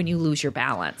when you lose your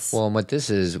balance. Well, and what this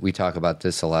is, we talk about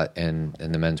this a lot in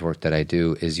the men's work that I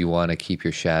do, is you want to keep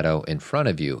your shadow in front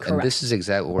of you. Correct. And this is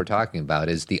exactly what we're talking about,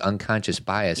 is the unconscious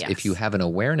bias. Yes. If you have an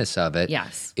awareness of it,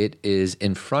 yes, it is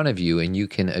in front of you and you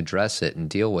can address it and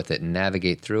deal with it and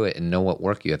navigate through it and know what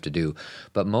work you have to do.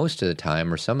 But most of the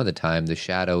time, or some of the time, the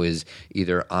shadow is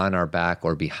either on our back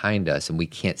or behind us and we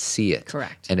can't see it.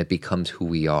 Correct. And it becomes who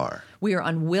we are. We are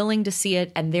unwilling to see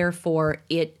it, and therefore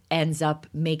it ends up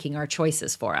making our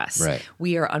choices for us. Right.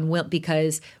 We are unwilling,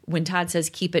 because when Todd says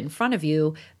keep it in front of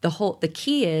you, the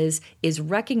key is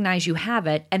recognize you have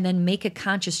it and then make a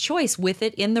conscious choice with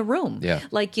it in the room. Yeah.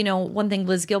 Like, one thing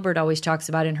Liz Gilbert always talks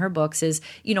about in her books is,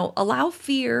 allow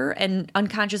fear and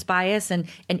unconscious bias and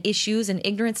issues and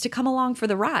ignorance to come along for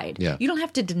the ride. Yeah. You don't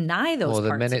have to deny those Well, the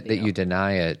parts minute of that you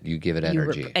deny it, you give it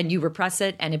energy. and you repress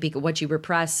it, and what you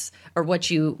repress or what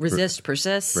you resist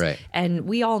persists. Right. And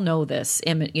we all know this,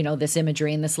 this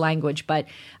imagery and this language. But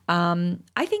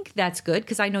I think that's good,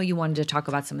 because I know you wanted to talk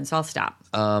about something, so I'll stop.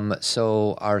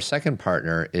 So our second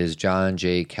partner is John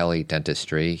J. Kelly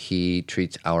Dentistry. He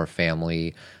treats our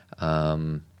family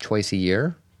twice a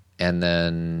year, and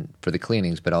then for the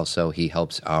cleanings, but also he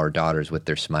helps our daughters with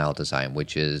their smile design,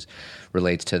 which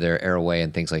relates to their airway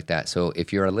and things like that. So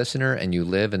if you're a listener and you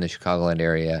live in the Chicagoland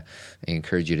area, I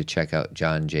encourage you to check out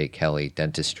John J. Kelly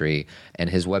Dentistry, and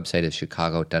his website is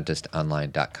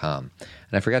chicagodentistonline.com.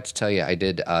 And I forgot to tell you, I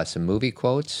did some movie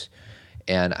quotes,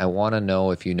 and I want to know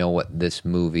if you know what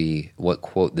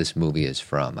quote this movie is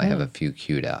from. I have a few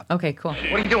queued up. Okay, cool.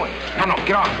 What are you doing? No,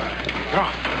 get off. Get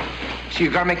off. See, you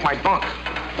got to make my bunk.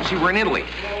 See, we're in Italy.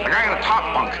 The guy on the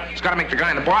top bunk has got to make the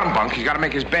guy in the bottom bunk. He's got to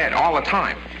make his bed all the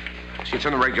time. See, it's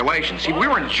in the regulations. See, if we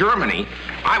were in Germany,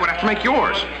 I would have to make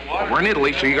yours. But we're in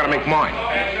Italy, so you got to make mine.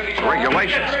 It's the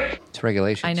regulations. It's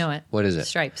regulations. I know it. What is it?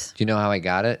 Stripes. Do you know how I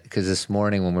got it? Because this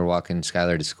morning when we were walking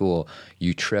Skylar to school,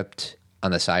 you tripped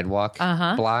on the sidewalk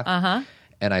block.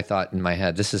 And I thought in my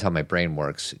head, this is how my brain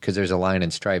works. Because there's a line in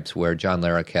Stripes where John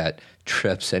Larroquette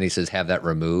trips and he says, have that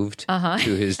removed to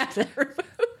his...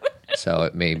 So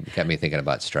it got me thinking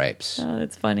about Stripes. Oh,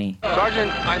 that's funny. Sergeant,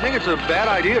 I think it's a bad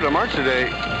idea to march today.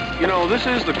 This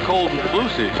is the cold and flu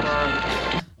season.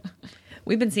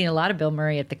 We've been seeing a lot of Bill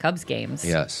Murray at the Cubs games.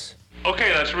 Yes.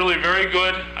 Okay, that's really very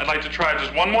good. I'd like to try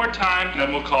just one more time, and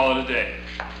then we'll call it a day.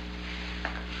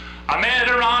 I met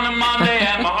her on a Monday,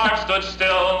 and my heart stood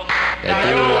still.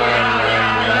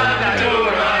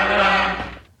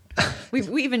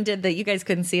 We even did you guys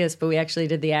couldn't see us, but we actually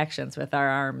did the actions with our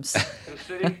arms. In the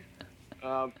city,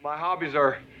 my hobbies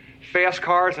are fast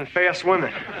cars and fast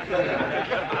women.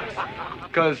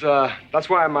 Because that's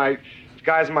why my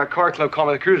guys in my car club call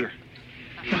me the Cruiser.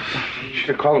 You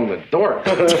should call him the dork.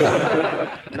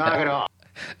 Knock it off.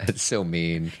 It's so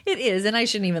mean. It is, and I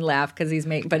shouldn't even laugh because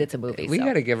but it's a movie. We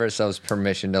got to give ourselves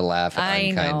permission to laugh at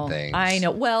unkind things. I know.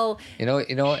 Well, you know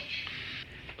what?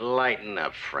 Lighten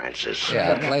up, Francis.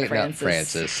 Yeah, lighten up,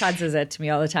 Francis. Todd says that to me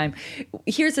all the time.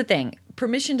 Here's the thing: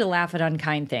 permission to laugh at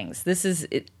unkind things. This is.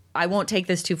 I won't take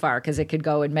this too far because it could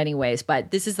go in many ways,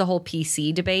 but this is the whole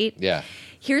PC debate. Yeah.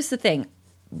 Here's the thing.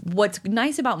 What's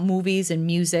nice about movies and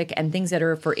music and things that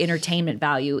are for entertainment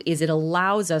value is it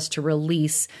allows us to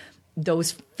release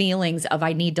those feelings of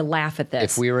I need to laugh at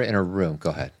this. If we were in a room, go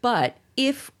ahead. But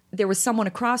if there was someone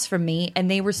across from me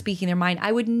and they were speaking their mind,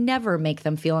 I would never make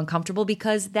them feel uncomfortable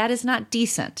because that is not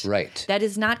decent. Right. That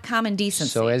is not common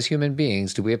decency. So as human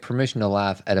beings, do we have permission to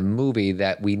laugh at a movie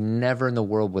that we never in the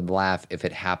world would laugh if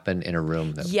it happened in a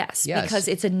room? Yes, because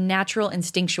it's a natural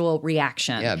instinctual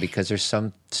reaction. Yeah, because there's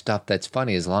some stuff that's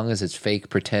funny. As long as it's fake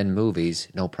pretend movies,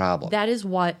 no problem. That is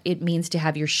what it means to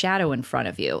have your shadow in front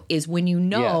of you, is when you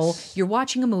know you're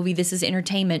watching a movie, this is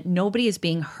entertainment, nobody is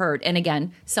being hurt. And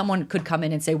again, someone could come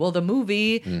in and say, well, the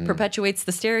movie perpetuates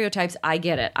the stereotypes. I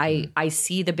get it. I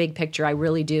see the big picture. I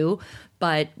really do.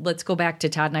 But let's go back to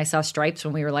Todd and I saw Stripes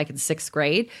when we were like in 6th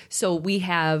grade. So we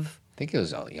have... I think it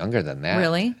was younger than that.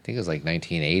 Really? I think it was like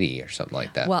 1980 or something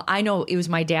like that. Well, I know it was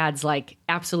my dad's like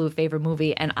absolute favorite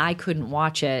movie, and I couldn't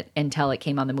watch it until it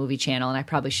came on the movie channel, and I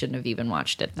probably shouldn't have even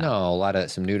watched it. No,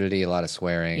 some nudity, a lot of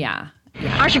swearing. Yeah.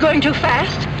 Aren't you going too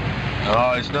fast?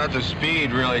 Oh, it's not the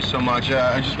speed, really, so much.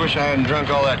 I just wish I hadn't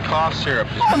drunk all that cough syrup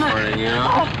this morning, you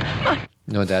know?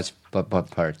 No, that's what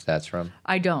part that's from?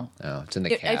 I don't. No, it's in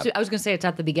the cab. I was going to say it's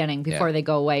at the beginning before they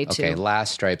go away, too. Okay,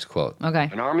 last Stripes quote. Okay.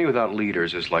 An army without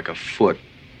leaders is like a foot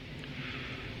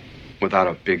without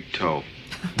a big toe.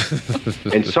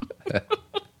 And so...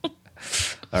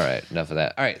 All right, enough of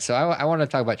that. All right, so I want to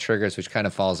talk about triggers, which kind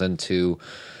of falls into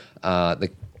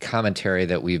the commentary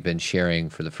that we've been sharing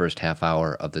for the first half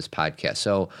hour of this podcast.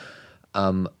 So,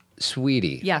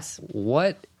 sweetie. Yes.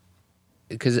 What...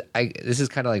 Because this is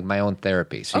kind of like my own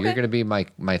therapy. So you're going to be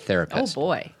my therapist. Oh,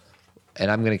 boy. And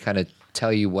I'm going to kind of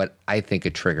tell you what I think a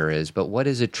trigger is. But what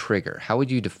is a trigger? How would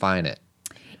you define it?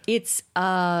 It's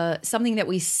something that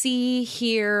we see,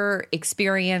 hear,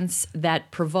 experience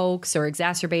that provokes or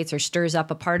exacerbates or stirs up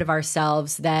a part of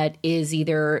ourselves that is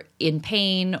either in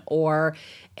pain or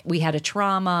we had a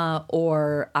trauma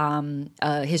or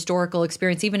a historical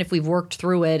experience, even if we've worked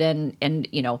through it and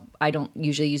I don't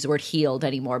usually use the word healed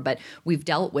anymore, but we've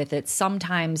dealt with it.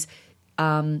 Sometimes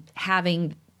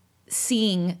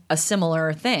seeing a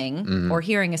similar thing or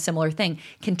hearing a similar thing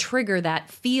can trigger that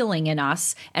feeling in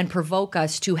us and provoke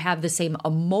us to have the same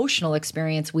emotional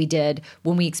experience we did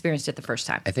when we experienced it the first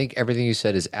time. I think everything you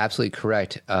said is absolutely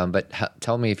correct, but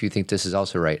tell me if you think this is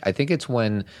also right. I think it's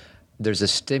when there's a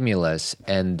stimulus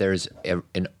and there's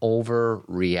an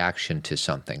overreaction to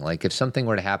something. Like if something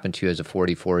were to happen to you as a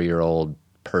 44-year-old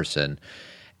person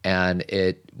and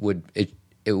it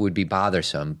would be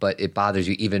bothersome, but it bothers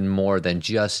you even more than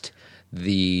just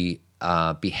the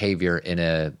behavior in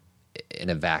a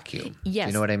vacuum. Yes, do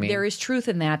you know what I mean? There is truth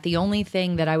in that. The only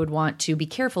thing that I would want to be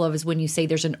careful of is when you say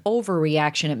there's an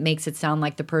overreaction, it makes it sound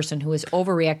like the person who is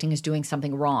overreacting is doing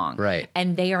something wrong. Right.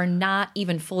 And they are not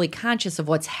even fully conscious of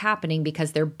what's happening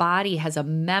because their body has a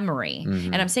memory.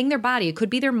 And I'm saying their body, it could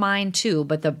be their mind too,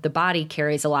 but the body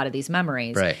carries a lot of these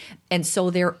memories. Right. And so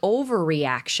their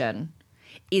overreaction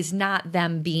is not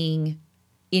them being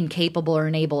incapable or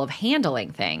unable of handling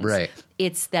things. Right.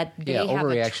 It's that they have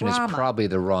overreaction a trauma. is probably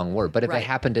the wrong word. But if it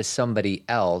happened to somebody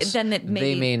else, then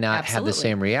they may not have the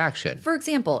same reaction. For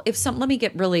example, let me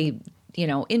get really,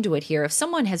 into it here. If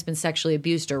someone has been sexually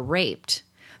abused or raped,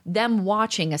 them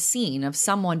watching a scene of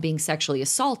someone being sexually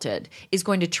assaulted is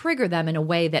going to trigger them in a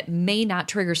way that may not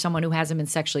trigger someone who hasn't been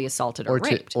sexually assaulted or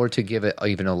raped. Or to give it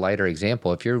even a lighter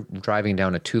example, if you're driving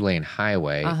down a 2-lane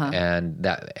highway and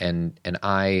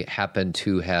I happen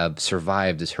to have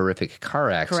survived this horrific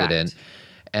car accident,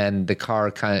 and the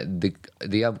car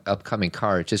the upcoming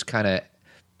car just kind of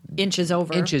inches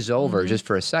over just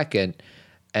for a second,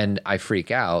 and I freak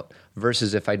out.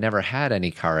 Versus if I never had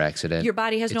any car accident, your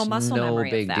body has no muscle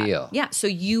memory of that. No big deal. Yeah, so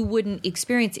you wouldn't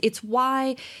experience. It's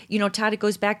why Todd. It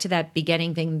goes back to that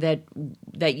beginning thing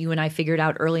that you and I figured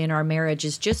out early in our marriage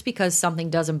is just because something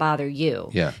doesn't bother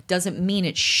you, doesn't mean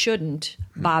it shouldn't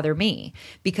bother me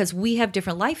because we have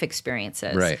different life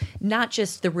experiences, right? Not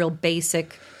just the real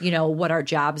basic, what our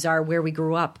jobs are, where we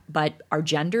grew up, but our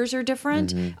genders are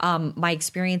different. My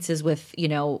experiences with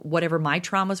whatever my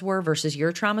traumas were versus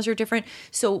your traumas are different.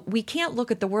 So we can't look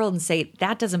at the world and say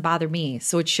that doesn't bother me,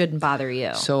 so it shouldn't bother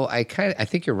you. So I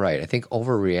think you're right. I think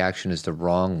overreaction is the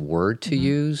wrong word to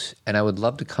use, and I would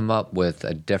love to come up with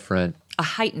a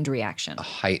heightened reaction. A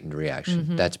heightened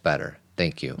reaction. That's better.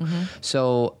 Thank you.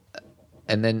 So,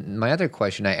 and then my other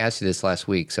question, I asked you this last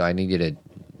week, so I need you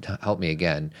to help me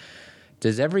again.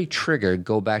 Does every trigger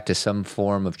go back to some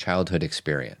form of childhood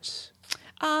experience?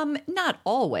 Not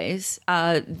always.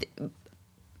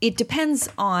 It depends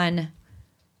on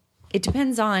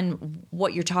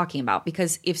what you're talking about,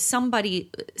 because if somebody,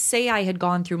 say I had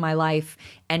gone through my life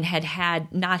and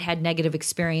had not had negative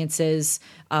experiences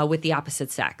with the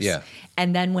opposite sex.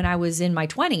 And then when I was in my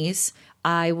 20s,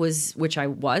 I was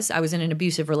in an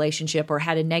abusive relationship or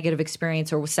had a negative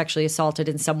experience or was sexually assaulted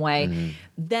in some way,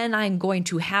 then I'm going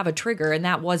to have a trigger, and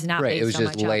that was not right. It was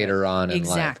just later on in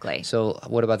exactly. life. So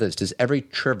what about this? Does every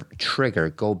trigger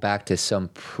go back to some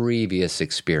previous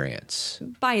experience?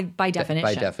 By definition.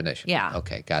 By definition. Yeah.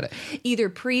 Okay, got it. Either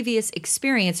previous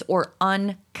experience or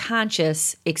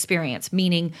unconscious experience,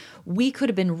 meaning we could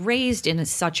have been raised in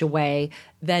such a way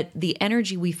that the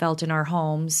energy we felt in our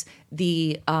homes,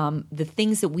 the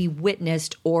things that we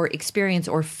witnessed or experienced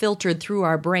or filtered through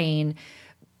our brain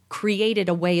created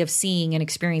a way of seeing and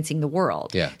experiencing the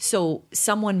world. Yeah. So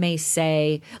someone may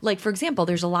say, like, for example,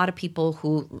 there's a lot of people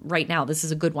who, right now, this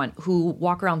is a good one, who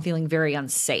walk around feeling very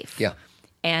unsafe. Yeah.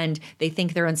 And they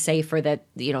think they're unsafe or that,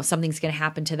 something's going to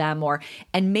happen to them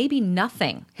and maybe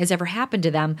nothing has ever happened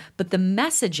to them, but the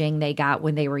messaging they got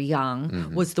when they were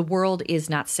young was the world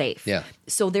is not safe. Yeah.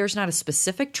 So there's not a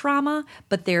specific trauma,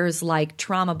 but there's like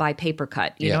trauma by paper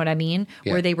cut. You know what I mean?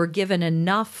 Yeah. Where they were given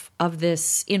enough of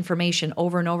this information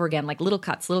over and over again, like little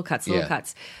cuts,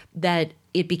 that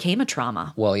it became a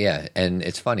trauma. Well, yeah. And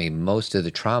it's funny, most of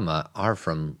the trauma are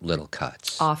from little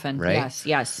cuts. Often, right?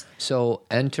 Yes. So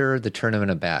enter the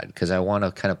tournament of bad, because I want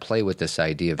to kind of play with this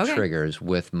idea of triggers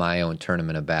with my own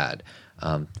tournament of bad.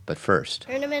 But first.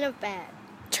 Tournament of bad.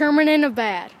 Tournament of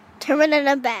bad. Tournament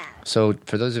of bad. So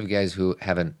for those of you guys who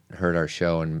haven't heard our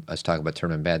show and us talk about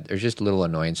tournament of bad, there's just little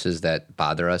annoyances that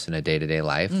bother us in a day-to-day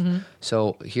life.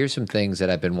 So here's some things that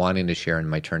I've been wanting to share in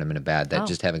my tournament of bad that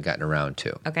just haven't gotten around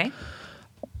to. Okay.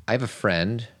 I have a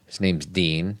friend, his name's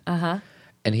Dean, and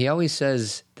he always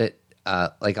says that,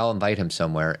 I'll invite him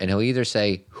somewhere, and he'll either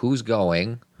say who's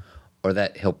going or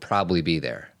that he'll probably be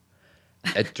there.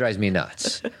 It drives me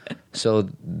nuts. So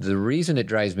the reason it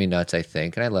drives me nuts, I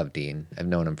think, and I love Dean. I've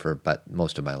known him for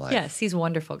most of my life. Yes, he's a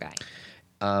wonderful guy.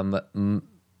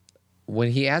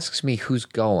 When he asks me who's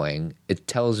going, it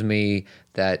tells me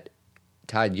that,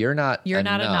 Todd, you're not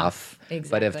enough. Exactly.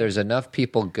 But if there's enough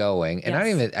people going, and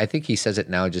I think he says it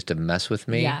now just to mess with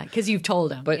me. Yeah, because you've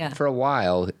told him. But for a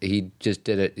while, he just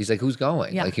did it. He's like, "Who's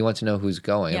going?" Yeah. Like he wants to know who's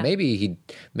going. Yeah. And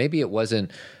maybe it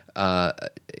wasn't.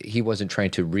 He wasn't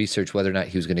trying to research whether or not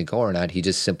he was going to go or not. He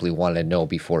just simply wanted to know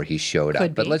before he showed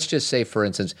up. But let's just say, for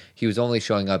instance, he was only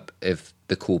showing up if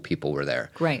the cool people were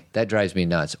there. Right. That drives me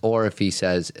nuts. Or if he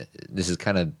says, this is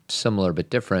kind of similar but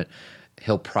different,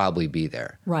 he'll probably be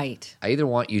there. Right. I either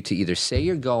want you to either say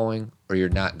you're going or you're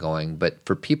not going. But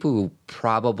for people who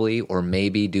probably or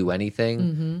maybe do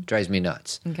anything, it drives me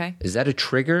nuts. Okay. Is that a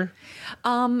trigger?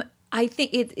 I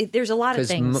think there's a lot of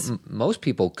things. Most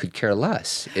people could care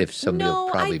less if somebody will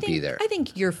probably be there. I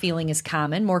think your feeling is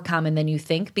common, more common than you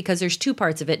think, because there's two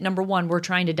parts of it. Number one, we're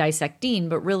trying to dissect Dean,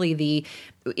 but really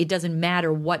it doesn't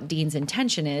matter what Dean's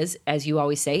intention is. As you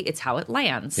always say, it's how it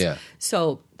lands. Yeah.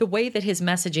 So the way that his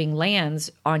messaging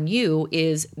lands on you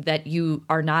is that you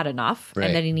are not enough, Right.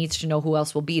 and that he needs to know who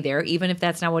else will be there, even if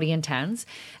that's not what he intends.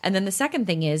 And then the second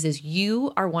thing is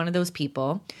you are one of those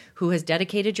people who has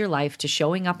dedicated your life to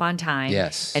showing up on time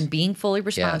Yes. and being fully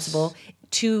responsible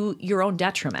to your own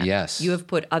detriment. Yes. You have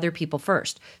put other people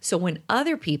first. So when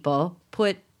other people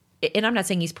put, and I'm not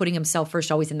saying he's putting himself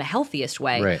first always in the healthiest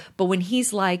way, Right. but when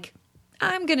he's like,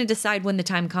 I'm going to decide when the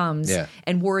time comes Yeah.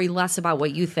 and worry less about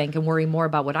what you think and worry more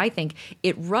about what I think,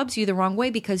 it rubs you the wrong way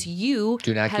because you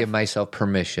Do not give myself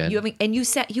permission.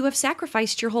 you have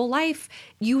sacrificed your whole life.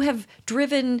 You have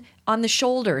driven on the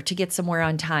shoulder to get somewhere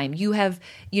on time. You have,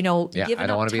 I given don't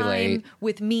up wanna be time late.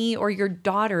 with me or your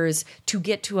daughters to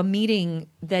get to a meeting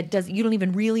that you don't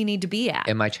even really need to be at.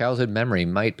 And my childhood memory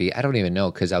might be, I don't even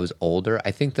know because I was older.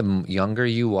 I think the younger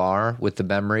you are with the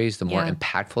memories, the more Yeah.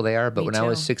 impactful they are. But Me when I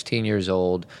was too. 16 years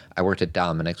old, I worked at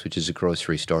Dominic's, which is a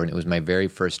grocery store, and it was my very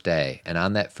first day. And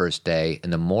on that first day, in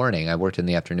the morning, I worked in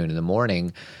the afternoon. In the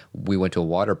morning, we went to a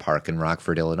water park in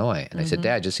Rockford, Illinois. And I said,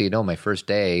 Dad, just so you know, my first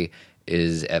day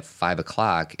is at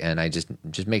 5:00, and I just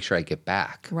make sure I get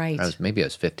back. Right. Maybe I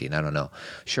was 15. I don't know.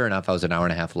 Sure enough, I was an hour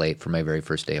and a half late for my very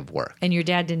first day of work. And your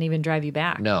dad didn't even drive you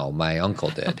back. No, my uncle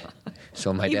did.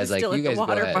 So my He dad's was like, still "You at the guys go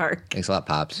water ahead." park. Thanks a lot,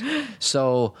 pops.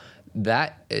 So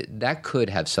that could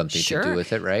have something to do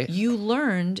with it, right? You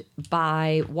learned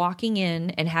by walking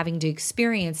in and having to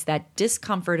experience that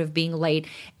discomfort of being late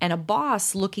and a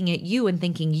boss looking at you and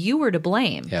thinking you were to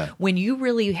blame Yeah. when you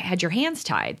really had your hands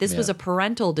tied. This was Yeah. a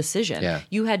parental decision. Yeah.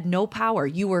 You had no power.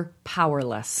 You were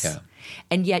powerless. Yeah.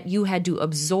 And yet you had to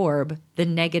absorb the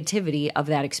negativity of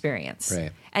that experience.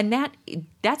 Right. And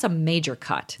that's a major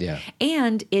cut. Yeah.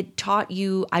 And it taught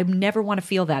you, I never want to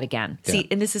feel that again. Yeah. See,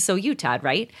 and this is so you, Todd,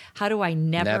 right? How do I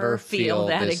never feel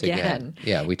that this again?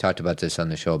 Yeah, we talked about this on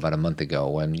the show about a month ago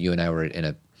when you and I were in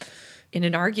a In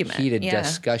an argument. heated Yeah.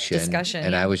 discussion,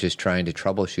 and yeah. I was just trying to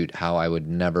troubleshoot how I would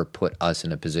never put us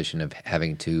in a position of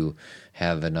having to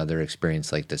have another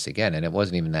experience like this again. And it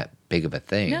wasn't even that big of a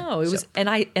thing. No, it was,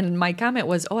 and my comment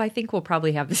was, I think we'll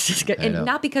probably have this discussion. know. And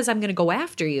not because I'm going to go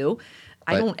after you.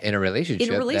 But in a relationship,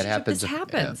 that happens. this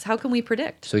happens. Yeah. How can we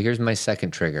predict? So here's my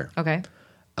second trigger. Okay.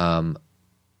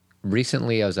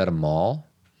 Recently, I was at a mall,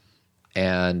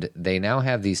 and they now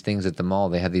have these things at the mall.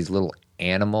 They have these little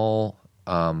animal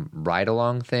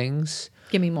ride-along things.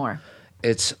 Give me more.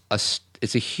 It's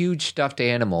a huge stuffed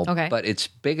animal, Okay. but it's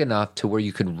big enough to where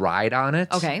you can ride on it.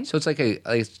 Okay. So it's like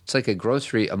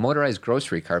a motorized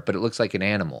grocery cart, but it looks like an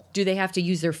animal. Do they have to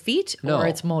use their feet No, or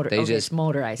it's motor? they Okay, just it's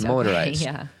motorized. Okay, motorized.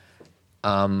 yeah.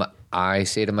 I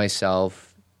say to myself,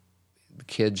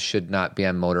 kids should not be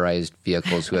on motorized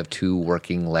vehicles who have two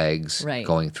working legs Right.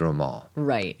 going through a mall.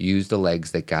 Right. Use the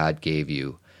legs that God gave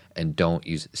you, and don't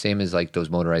use same as like those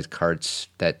motorized carts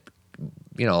that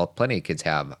plenty of kids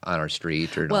have on our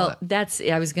street or all Well, that.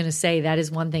 I was going to say that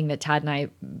is one thing that Todd and I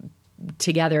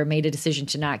together made a decision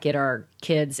to not get our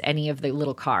kids any of the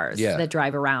little cars Yeah. that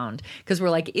drive around because we're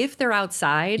like, if they're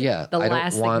outside, Yeah, the I don't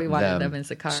last thing want we wanted them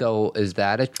is a car. So is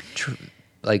that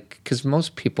because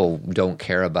most people don't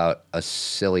care about a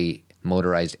silly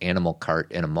motorized animal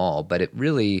cart in a mall, but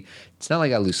it's not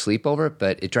like I lose sleep over it,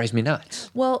 but it drives me nuts.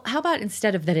 Well, how about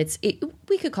instead of that,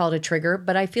 we could call it a trigger,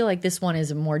 but I feel like this one is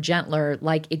a more gentler,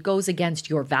 like it goes against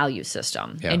your value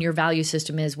system. Yeah. And your value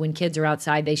system is when kids are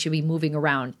outside, they should be moving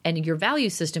around. And your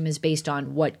value system is based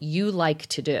on what you like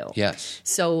to do. Yes.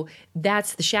 So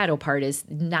that's the shadow part, is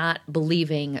not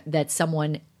believing that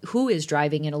someone who is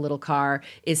driving in a little car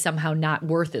is somehow not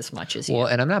worth as much as you. Well,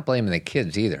 and I'm not blaming the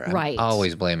kids either. I'm Right.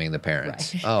 always blaming the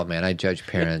parents. Right. Oh, man, I judge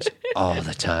parents all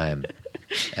the time.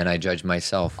 And I judge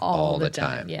myself all the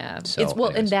time. Yeah. So,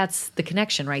 and that's the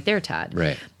connection right there, Todd.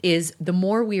 Right. Is the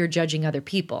more we are judging other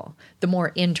people, the more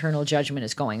internal judgment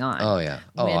is going on. Oh, yeah.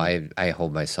 I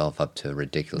hold myself up to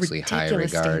ridiculously high regard.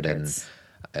 Standards.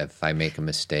 And if I make a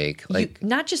mistake,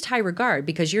 not just high regard,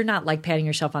 because you're not like patting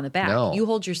yourself on the back. No. You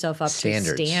hold yourself up to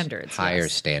standards. Higher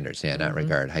yes. standards. Yeah, not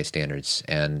regard, high standards.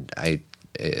 And I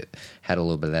had a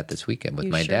little bit of that this weekend with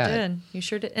my dad. You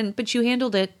sure did. But you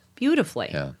handled it beautifully.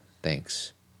 Yeah,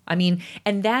 thanks. I mean,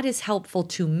 and that is helpful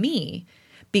to me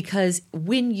because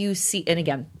when you see, and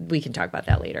again, we can talk about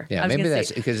that later. Yeah, maybe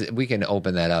that's because we can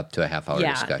open that up to a half-hour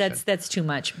discussion. Yeah, that's too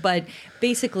much. But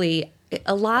basically,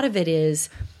 a lot of it is,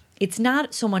 it's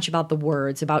not so much about the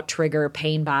words, about trigger,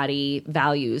 pain, body,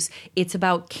 values. It's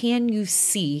about can you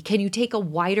take a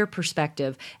wider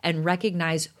perspective and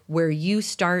recognize where you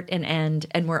start and end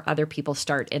and where other people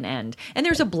start and end. And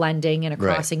there's a blending and a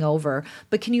crossing over.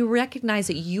 But can you recognize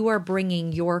that you are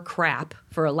bringing your crap,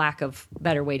 for a lack of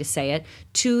better way to say it,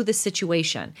 to the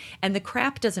situation? And the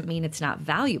crap doesn't mean it's not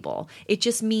valuable. It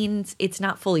just means it's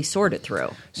not fully sorted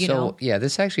through. You know? Yeah,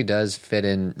 this actually does fit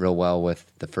in real well with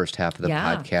the first half of the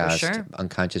podcast. For sure.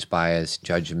 Unconscious bias,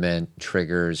 judgment,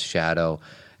 triggers, shadow.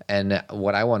 And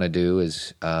what I want to do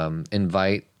is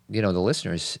invite the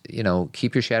listeners,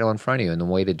 keep your shadow in front of you. And the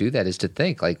way to do that is to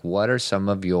think, like, what are some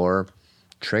of your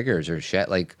triggers or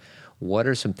what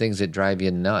are some things that drive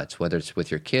you nuts, whether it's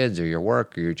with your kids or your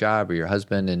work or your job or your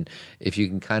husband? And if you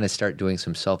can kind of start doing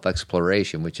some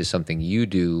self-exploration, which is something you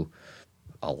do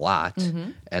a lot,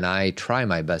 and I try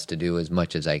my best to do as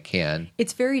much as I can.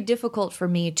 It's very difficult for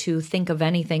me to think of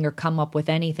anything or come up with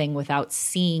anything without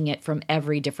seeing it from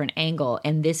every different angle,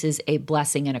 and this is a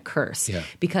blessing and a curse. Yeah.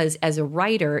 Because as a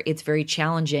writer, it's very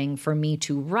challenging for me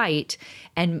to write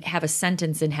and have a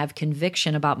sentence and have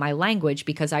conviction about my language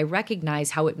because I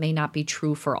recognize how it may not be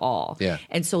true for all. Yeah.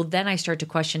 And so then I start to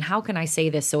question, how can I say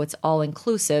this so it's all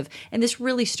inclusive? And this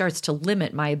really starts to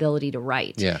limit my ability to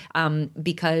write. Yeah.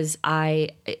 Because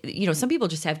some people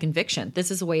just have conviction.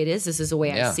 This is the way it is. This is the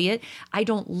way I see it. I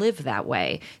don't live that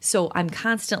way. So I'm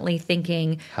constantly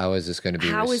thinking, how is this going to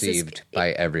be received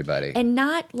by everybody? And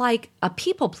not like a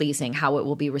people-pleasing how it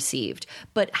will be received,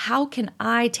 but how can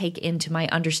I take into my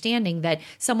understanding that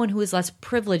someone who is less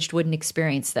privileged wouldn't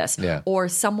experience this? Yeah. Or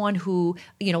someone who,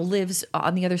 lives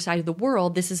on the other side of the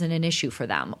world, this isn't an issue for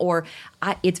them. Or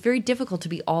it's very difficult to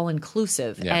be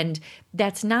all-inclusive. Yeah. And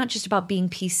that's not just about being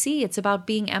PC. It's about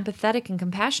being empathetic and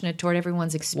compassionate toward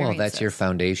everyone's experiences. Well, that's your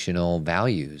foundational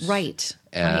values. Right.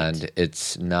 And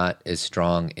it's not as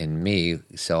strong in me.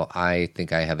 So I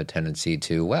think I have a tendency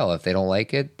to, if they don't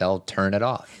like it, they'll turn it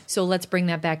off. So let's bring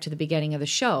that back to the beginning of the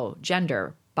show,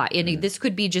 gender. And this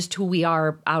could be just who we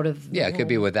are out of it could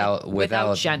be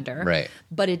without gender, right?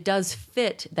 But it does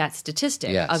fit that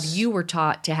statistic of you were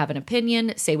taught to have an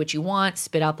opinion, say what you want,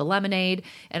 spit out the lemonade,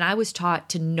 and I was taught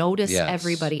to notice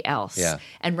everybody else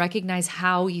and recognize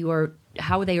how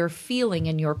they are feeling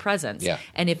in your presence. Yeah.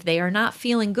 And if they are not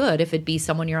feeling good, if it be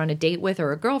someone you're on a date with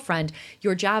or a girlfriend,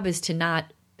 your job is to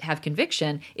not have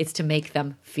conviction. It's to make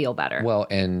them feel better. Well,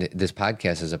 and this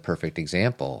podcast is a perfect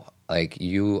example. Like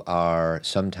you are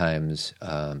sometimes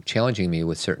challenging me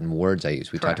with certain words I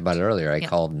use. We talked about it earlier. I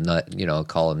call them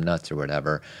nuts or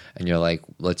whatever. And you're like,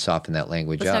 let's soften that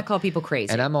language up. Let's not call people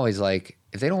crazy. And I'm always like,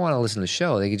 if they don't want to listen to the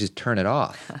show, they can just turn it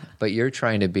off. But you're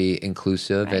trying to be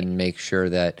inclusive and make sure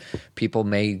that people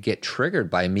may get triggered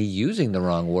by me using the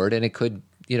wrong word, and it could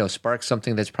spark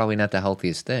something that's probably not the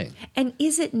healthiest thing. And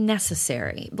is it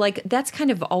necessary? Like, that's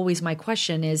kind of always my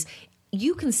question is,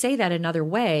 you can say that another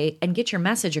way and get your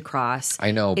message across.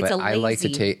 I know, but I like to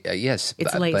take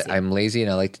but I'm lazy and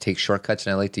I like to take shortcuts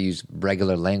and I like to use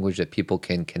regular language that people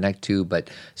can connect to, but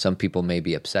some people may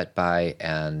be upset by.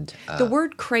 And the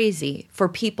word crazy for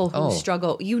people who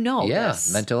struggle,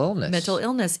 this. mental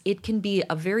illness. It can be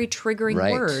a very triggering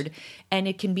word, and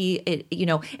it can be,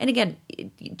 and again,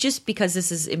 just because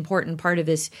this is important part of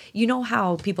this,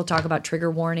 how people talk about trigger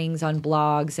warnings on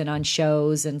blogs and on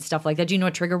shows and stuff like that. Do you know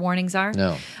what trigger warnings are?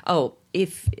 No. Oh,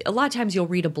 if a lot of times you'll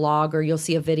read a blog or you'll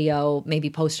see a video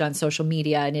maybe posted on social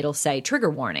media and it'll say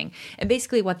trigger warning. And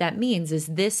basically what that means is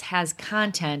this has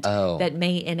content that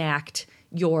may enact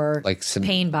your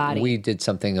pain body. We did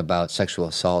something about sexual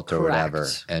assault or whatever,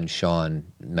 and Sean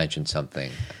mentioned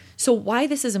something. So why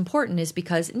this is important is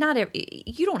because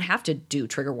you don't have to do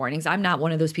trigger warnings. I'm not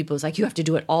one of those people who's like, you have to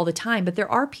do it all the time. But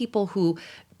there are people who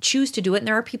choose to do it, and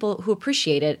there are people who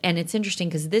appreciate it. And it's interesting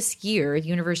because this year, the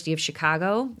University of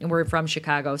Chicago, and we're from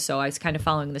Chicago, so I was kind of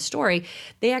following the story,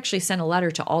 they actually sent a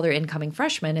letter to all their incoming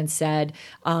freshmen and said,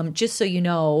 just so you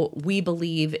know, we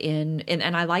believe in,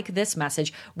 and I like this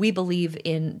message, we believe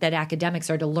in that academics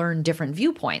are to learn different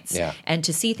viewpoints and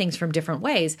to see things from different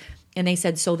ways. And they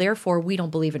said, so therefore, we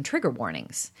don't believe in trigger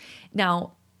warnings.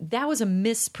 Now, that was a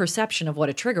misperception of what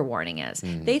a trigger warning is.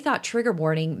 They thought trigger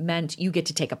warning meant you get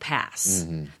to take a pass.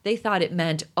 They thought it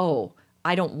meant, oh,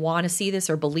 I don't want to see this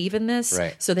or believe in this,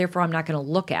 so therefore I'm not going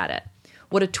to look at it.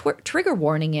 What a trigger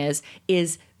warning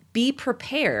is be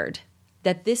prepared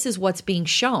that this is what's being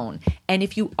shown. And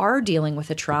if you are dealing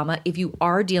with a trauma, if you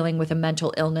are dealing with a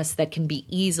mental illness that can be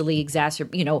easily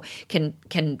exacerbated,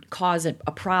 can cause a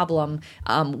problem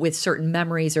with certain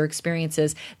memories or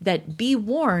experiences, that be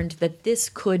warned that this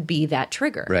could be that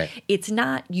trigger. Right. It's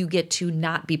not you get to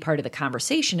not be part of the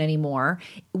conversation anymore.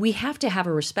 We have to have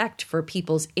a respect for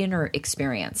people's inner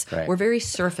experience. Right. We're very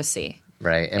surfacey.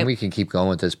 Right. And we can keep going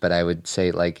with this, but I would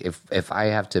say, like, if I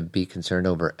have to be concerned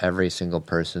over every single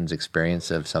person's experience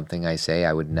of something I say,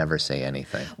 I would never say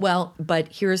anything. Well, but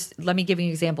let me give you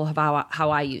an example of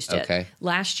how I used it. Okay.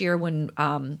 Last year when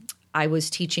I was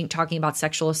talking about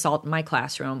sexual assault in my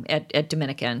classroom at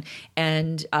Dominican,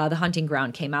 and The Hunting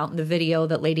Ground came out, and the video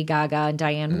that Lady Gaga and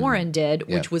Diane Warren did,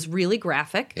 which was really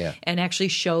graphic and actually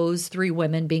shows 3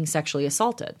 women being sexually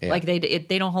assaulted. Like they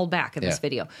don't hold back in this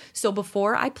video. So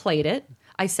before I played it,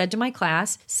 I said to my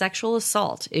class, sexual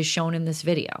assault is shown in this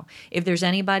video. If there's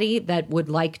anybody that would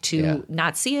like to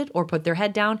not see it or put their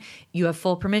head down, you have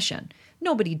full permission.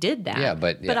 Nobody did that.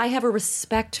 But I have a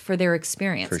respect for their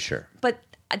experience. For sure. But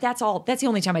that's all. That's the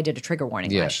only time I did a trigger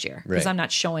warning last year, because I'm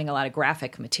not showing a lot of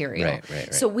graphic material.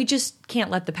 Right. So we just can't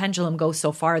let the pendulum go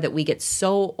so far that we get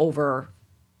so over,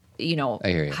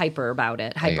 hyper about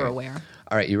it, hyper aware.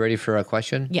 All right, you ready for a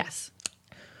question? Yes.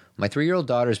 My 3-year-old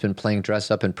daughter's been playing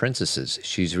dress up in princesses.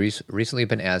 She's recently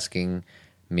been asking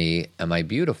me, am I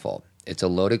beautiful? It's a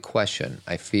loaded question,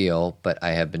 I feel, but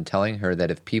I have been telling her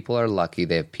that if people are lucky,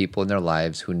 they have people in their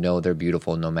lives who know they're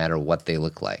beautiful no matter what they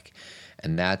look like.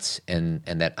 And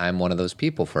that I'm one of those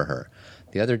people for her.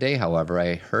 The other day, however,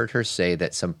 I heard her say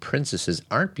that some princesses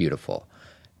aren't beautiful.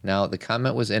 Now, the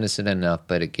comment was innocent enough,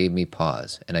 but it gave me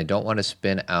pause, and I don't want to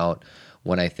spin out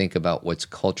when I think about what's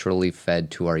culturally fed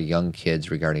to our young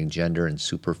kids regarding gender and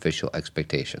superficial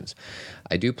expectations.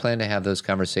 I do plan to have those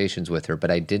conversations with her, but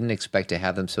I didn't expect to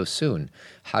have them so soon.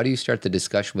 How do you start the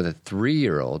discussion with a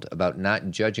 3-year-old about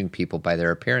not judging people by their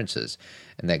appearances,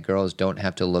 and that girls don't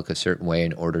have to look a certain way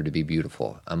in order to be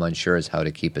beautiful? I'm unsure as how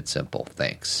to keep it simple.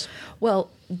 Thanks.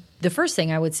 Well, the first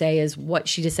thing I would say is what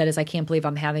she just said is, I can't believe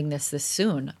I'm having this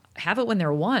soon. Have it when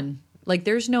they're 1. Like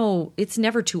it's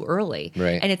never too early.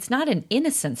 Right. And it's not an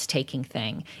innocence taking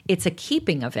thing. It's a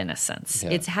keeping of innocence.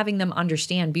 It's having them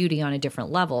understand beauty on a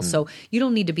different level. So you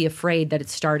don't need to be afraid that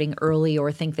it's starting early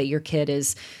or think that your kid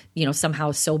is, somehow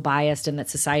so biased and that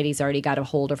society's already got a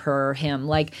hold of her or him.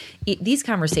 Like these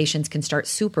conversations can start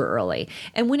super early.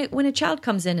 And when a child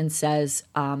comes in and says,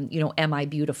 am I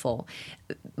beautiful?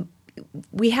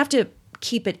 We have to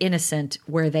keep it innocent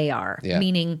where they are.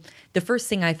 Meaning the first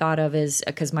thing I thought of is,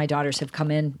 because my daughters have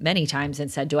come in many times and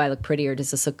said, do I look pretty or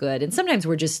does this look good? And sometimes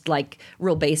we're just like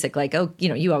real basic, like, oh,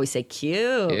 you always say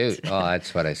cute. Cute. Oh,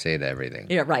 that's what I say to everything.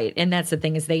 Yeah, right. And that's the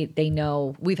thing is they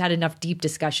know we've had enough deep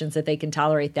discussions that they can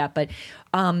tolerate that. But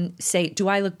say, do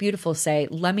I look beautiful? Say,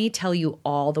 let me tell you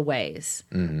all the ways.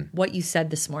 What you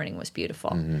said this morning was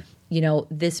beautiful.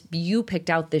 You picked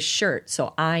out this shirt,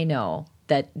 so I know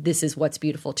that this is what's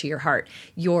beautiful to your heart.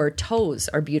 Your toes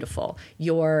are beautiful.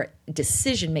 Your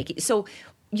decision making. So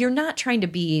you're not trying to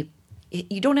be,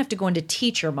 you don't have to go into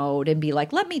teacher mode and be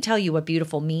like, let me tell you what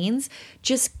beautiful means.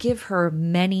 Just give her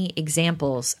many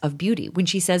examples of beauty. When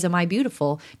she says, am I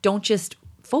beautiful? Don't just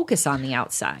focus on the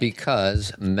outside.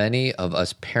 Because many of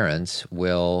us parents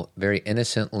will very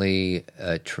innocently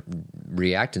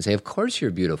react and say, of course you're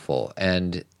beautiful.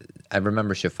 And I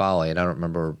remember Shefali, and I don't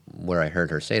remember where I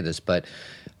heard her say this, but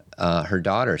her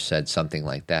daughter said something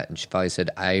like that. And Shefali said,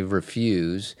 I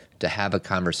refuse to have a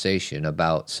conversation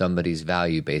about somebody's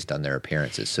value based on their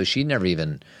appearances. So she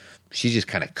just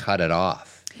kind of cut it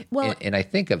off. Well, in I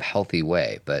think, a healthy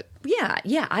way, but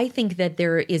yeah, I think that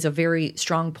there is a very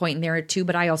strong point in there too.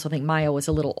 But I also think Maya was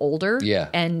a little older,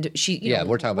 and she,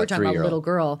 we're talking about a little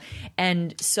girl,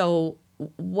 and so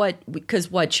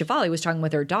because what Shefali was talking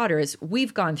with her daughter is,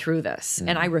 we've gone through this,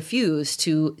 and I refuse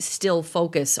to still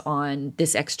focus on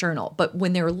this external. But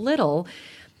when they're little,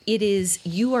 It is,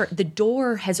 the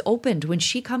door has opened when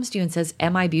she comes to you and says,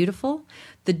 am I beautiful?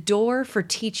 The door for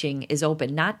teaching is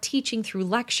open, not teaching through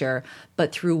lecture,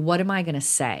 but through what am I going to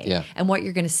say? Yeah. And what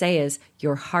you're going to say is,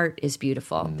 your heart is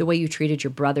beautiful. The way you treated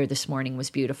your brother this morning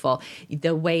was beautiful.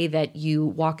 The way that you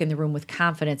walk in the room with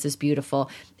confidence is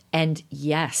beautiful. And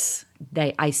yes,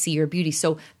 I see your beauty.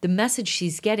 So the message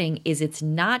she's getting is it's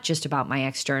not just about my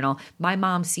external. My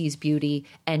mom sees beauty,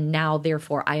 and now,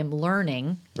 therefore, I am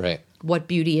learning what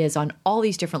beauty is on all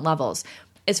these different levels.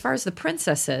 As far as the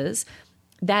princesses,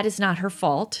 that is not her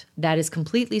fault. That is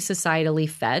completely societally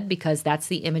fed, because that's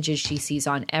the images she sees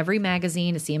on every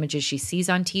magazine. It's the images she sees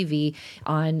on TV,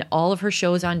 on all of her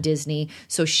shows on Disney.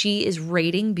 So she is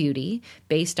rating beauty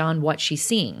based on what she's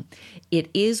seeing.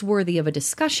 It is worthy of a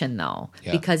discussion, though,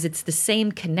 because it's the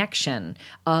same connection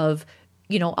of,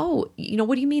 what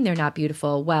do you mean they're not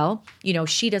beautiful? Well,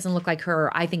 she doesn't look like her.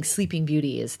 I think Sleeping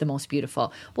Beauty is the most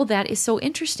beautiful. Well, that is so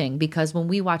interesting, because when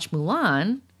we watch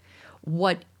Mulan,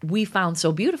 what we found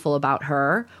so beautiful about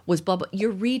her was blah, blah.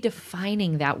 You're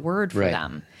redefining that word for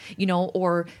them,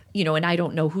 and I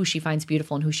don't know who she finds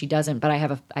beautiful and who she doesn't, but I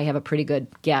have a pretty good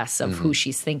guess of who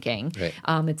she's thinking. Right.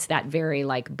 It's that very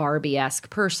like Barbie-esque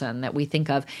person that we think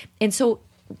of. And so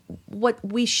what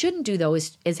we shouldn't do, though,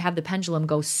 is have the pendulum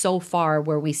go so far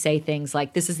where we say things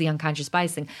like, this is the unconscious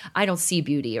bias thing. I don't see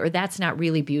beauty, or that's not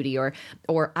really beauty, or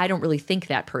I don't really think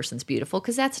that person's beautiful,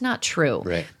 because that's not true.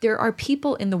 Right. There are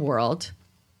people in the world,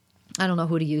 I don't know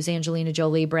who to use, Angelina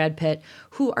Jolie, Brad Pitt,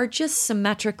 who are just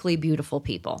symmetrically beautiful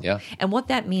people. Yeah. And what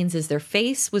that means is their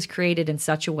face was created in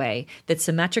such a way that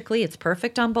symmetrically it's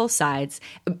perfect on both sides,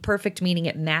 perfect meaning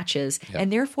it matches,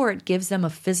 and therefore it gives them a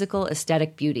physical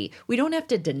aesthetic beauty. We don't have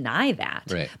to deny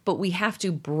that, but we have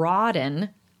to broaden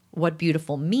what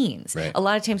beautiful means. Right. A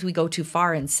lot of times we go too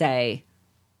far and say,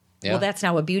 well, that's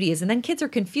not what beauty is. And then kids are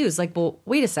confused, like, well,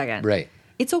 wait a second. Right.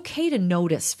 It's okay to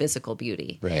notice physical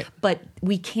beauty, but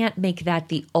we can't make that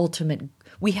the ultimate.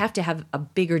 We have to have a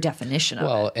bigger definition of it.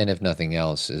 Well, and if nothing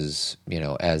else is,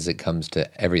 as it comes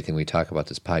to everything we talk about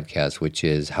this podcast, which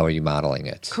is how are you modeling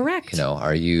it? Correct.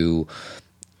 Are you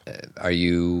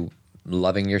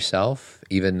loving yourself,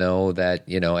 even though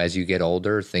that, as you get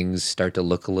older, things start to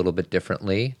look a little bit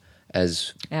differently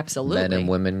as men and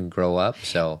women grow up.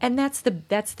 So, and that's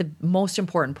the most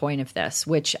important point of this,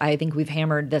 which I think we've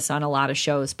hammered this on a lot of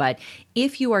shows. But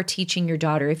if you are teaching your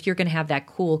daughter, if you're going to have that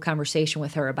cool conversation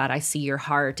with her about, I see your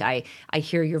heart, I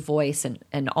hear your voice,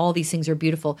 and all these things are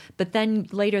beautiful. But then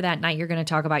later that night, you're going to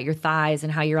talk about your thighs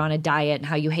and how you're on a diet and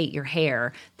how you hate your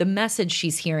hair. The message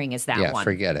she's hearing is that one. Yeah,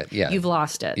 forget it. Yeah. You've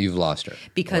lost it. You've lost her.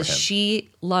 Because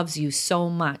she loves you so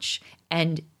much.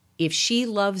 And if she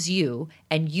loves you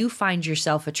and you find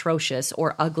yourself atrocious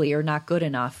or ugly or not good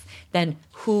enough, then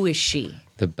who is she?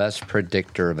 The best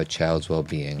predictor of a child's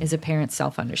well-being is a parent's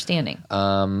self-understanding.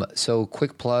 So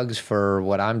quick plugs for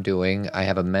what I'm doing. I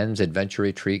have a men's adventure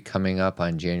retreat coming up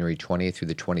on January 20th through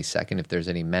the 22nd. If there's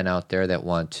any men out there that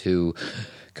want to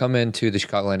come into the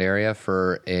Chicagoland area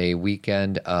for a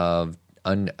weekend of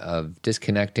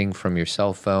disconnecting from your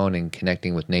cell phone and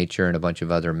connecting with nature and a bunch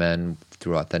of other men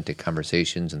through authentic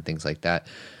conversations and things like that,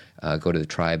 go to the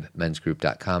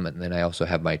tribemensgroup.com. And then I also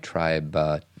have my Tribe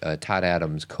Todd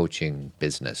Adams coaching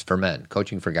business for men,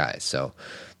 coaching for guys. So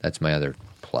that's my other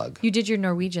plug. You did your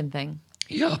Norwegian thing.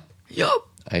 Yeah.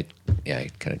 I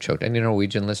kind of choked. Any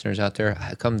Norwegian listeners out there?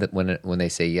 How come that when they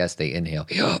say yes, they inhale?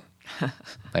 Yeah.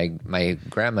 My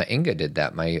grandma Inga did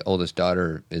that. My oldest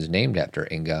daughter is named after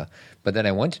Inga. But then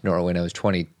I went to Norway when I was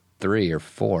 23 or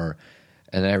 4,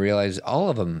 and then I realized all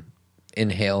of them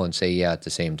inhale and say yeah at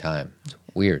the same time. It's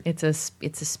weird. It's a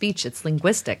speech. It's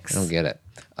linguistics. I don't get it.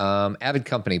 Avid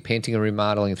Company, painting and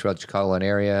remodeling throughout the Chicagoland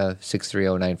area,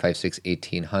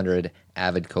 630-956-1800,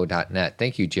 avidco.net.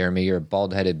 Thank you, Jeremy. You're a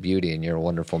bald-headed beauty, and you're a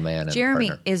wonderful man. And Jeremy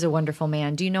partner. is a wonderful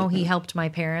man. Do you know he helped my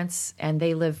parents, and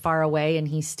they live far away, and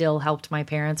he still helped my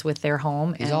parents with their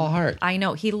home. He's all heart. I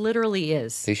know. He literally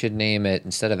is. They should name it,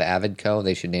 instead of Avidco,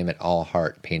 they should name it All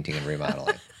Heart Painting and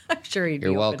Remodeling. I'm sure he'd be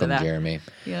You're open to welcome, that. Jeremy.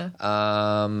 Yeah.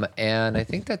 And I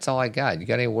think that's all I got. You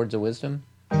got any words of wisdom?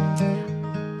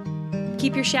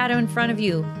 Keep your shadow in front of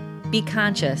you. Be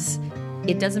conscious.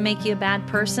 It doesn't make you a bad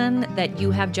person that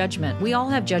you have judgment. We all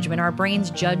have judgment. Our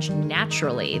brains judge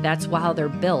naturally. That's how they're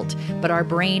built. But our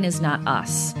brain is not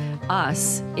us.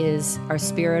 Us is our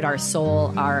spirit, our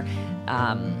soul, our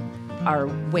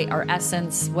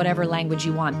essence, whatever language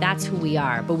you want. That's who we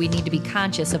are. But we need to be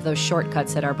conscious of those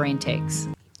shortcuts that our brain takes.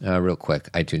 Real quick,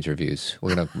 iTunes reviews.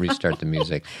 We're going to restart the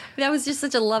music. That was just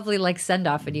such a lovely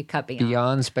send-off and you cut me off.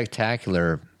 Beyond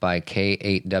Spectacular by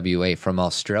K8WA from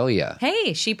Australia.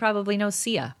 Hey, she probably knows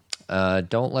Sia.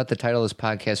 Don't let the title of this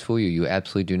podcast fool you. You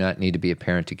absolutely do not need to be a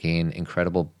parent to gain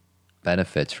incredible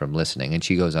benefits from listening. And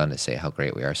she goes on to say how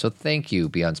great we are. So thank you,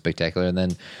 Beyond Spectacular. And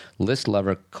then List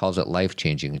Lover calls it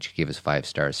life-changing, and she gave us 5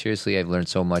 stars. Seriously, I've learned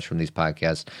so much from these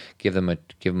podcasts. Give them a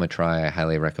try. I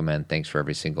highly recommend. Thanks for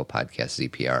every single podcast,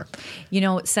 ZPR. You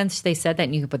know, since they said that,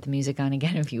 and you can put the music on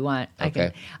again if you want.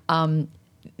 Okay.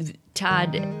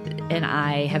 Todd and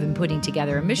I have been putting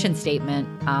together a mission statement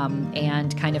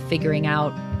and kind of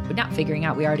not figuring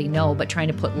out, we already know, but trying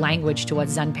to put language to what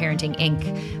Zen Parenting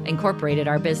Inc. Incorporated,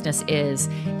 our business, is.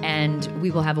 And we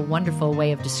will have a wonderful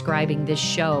way of describing this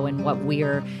show and what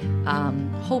we're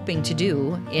hoping to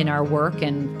do in our work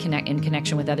and in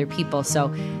connection with other people. So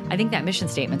I think that mission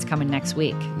statement's coming next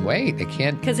week. Wait, it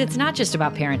can't... Because it's not just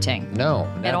about parenting. No,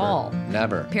 never. At all.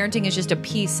 Never. Parenting is just a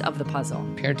piece of the puzzle.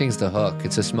 Parenting's the hook.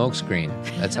 It's a smokescreen.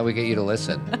 That's how we get you to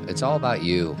listen. It's all about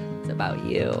you. It's about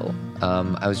you.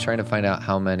 I was trying to find out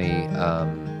how many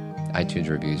iTunes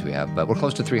reviews we have, but we're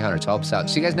close to 300, so help us out.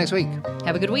 See you guys next week.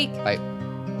 Have a good week. Bye.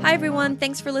 Hi, everyone.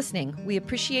 Thanks for listening. We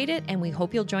appreciate it, and we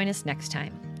hope you'll join us next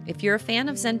time. If you're a fan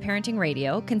of Zen Parenting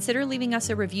Radio, consider leaving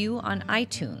us a review on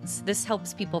iTunes. This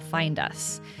helps people find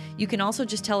us. You can also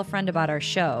just tell a friend about our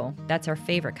show. That's our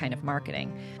favorite kind of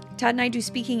marketing. Todd and I do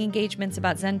speaking engagements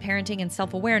about Zen parenting and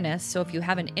self-awareness, so if you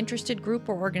have an interested group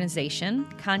or organization,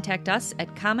 contact us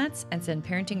at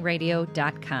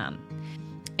comments@zenparentingradio.com.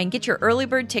 And get your early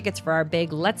bird tickets for our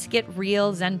big Let's Get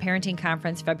Real Zen Parenting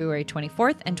Conference February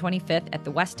 24th and 25th at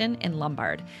the Westin in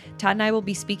Lombard. Todd and I will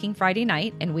be speaking Friday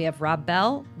night, and we have Rob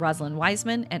Bell, Rosalind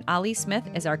Wiseman, and Ali Smith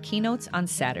as our keynotes on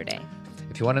Saturday.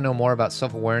 If you want to know more about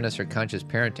self-awareness or conscious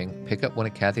parenting, pick up one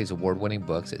of Cathy's award-winning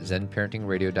books at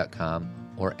zenparentingradio.com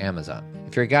or Amazon.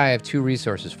 If you're a guy, I have 2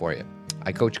 resources for you.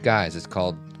 I coach guys. It's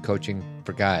called Coaching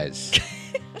for Guys.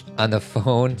 On the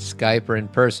phone, Skype, or in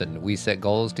person, we set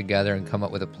goals together and come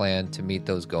up with a plan to meet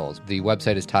those goals. The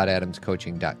website is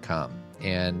toddadamscoaching.com.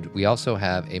 And we also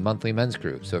have a monthly men's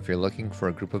group. So if you're looking for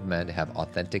a group of men to have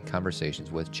authentic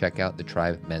conversations with, check out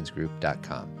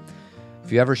thetribemensgroup.com.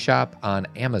 If you ever shop on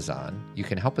Amazon, you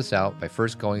can help us out by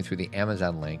first going through the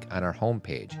Amazon link on our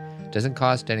homepage. It doesn't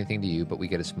cost anything to you, but we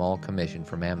get a small commission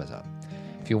from Amazon.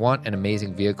 If you want an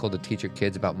amazing vehicle to teach your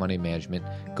kids about money management,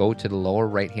 go to the lower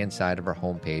right-hand side of our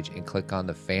homepage and click on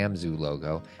the FamZoo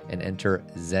logo and enter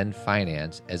Zen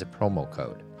Finance as a promo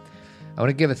code. I want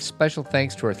to give a special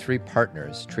thanks to our 3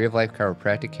 partners, Tree of Life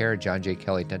Chiropractic Care, John J.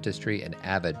 Kelly Dentistry, and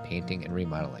Avid Painting and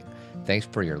Remodeling. Thanks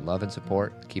for your love and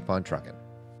support. Keep on trucking.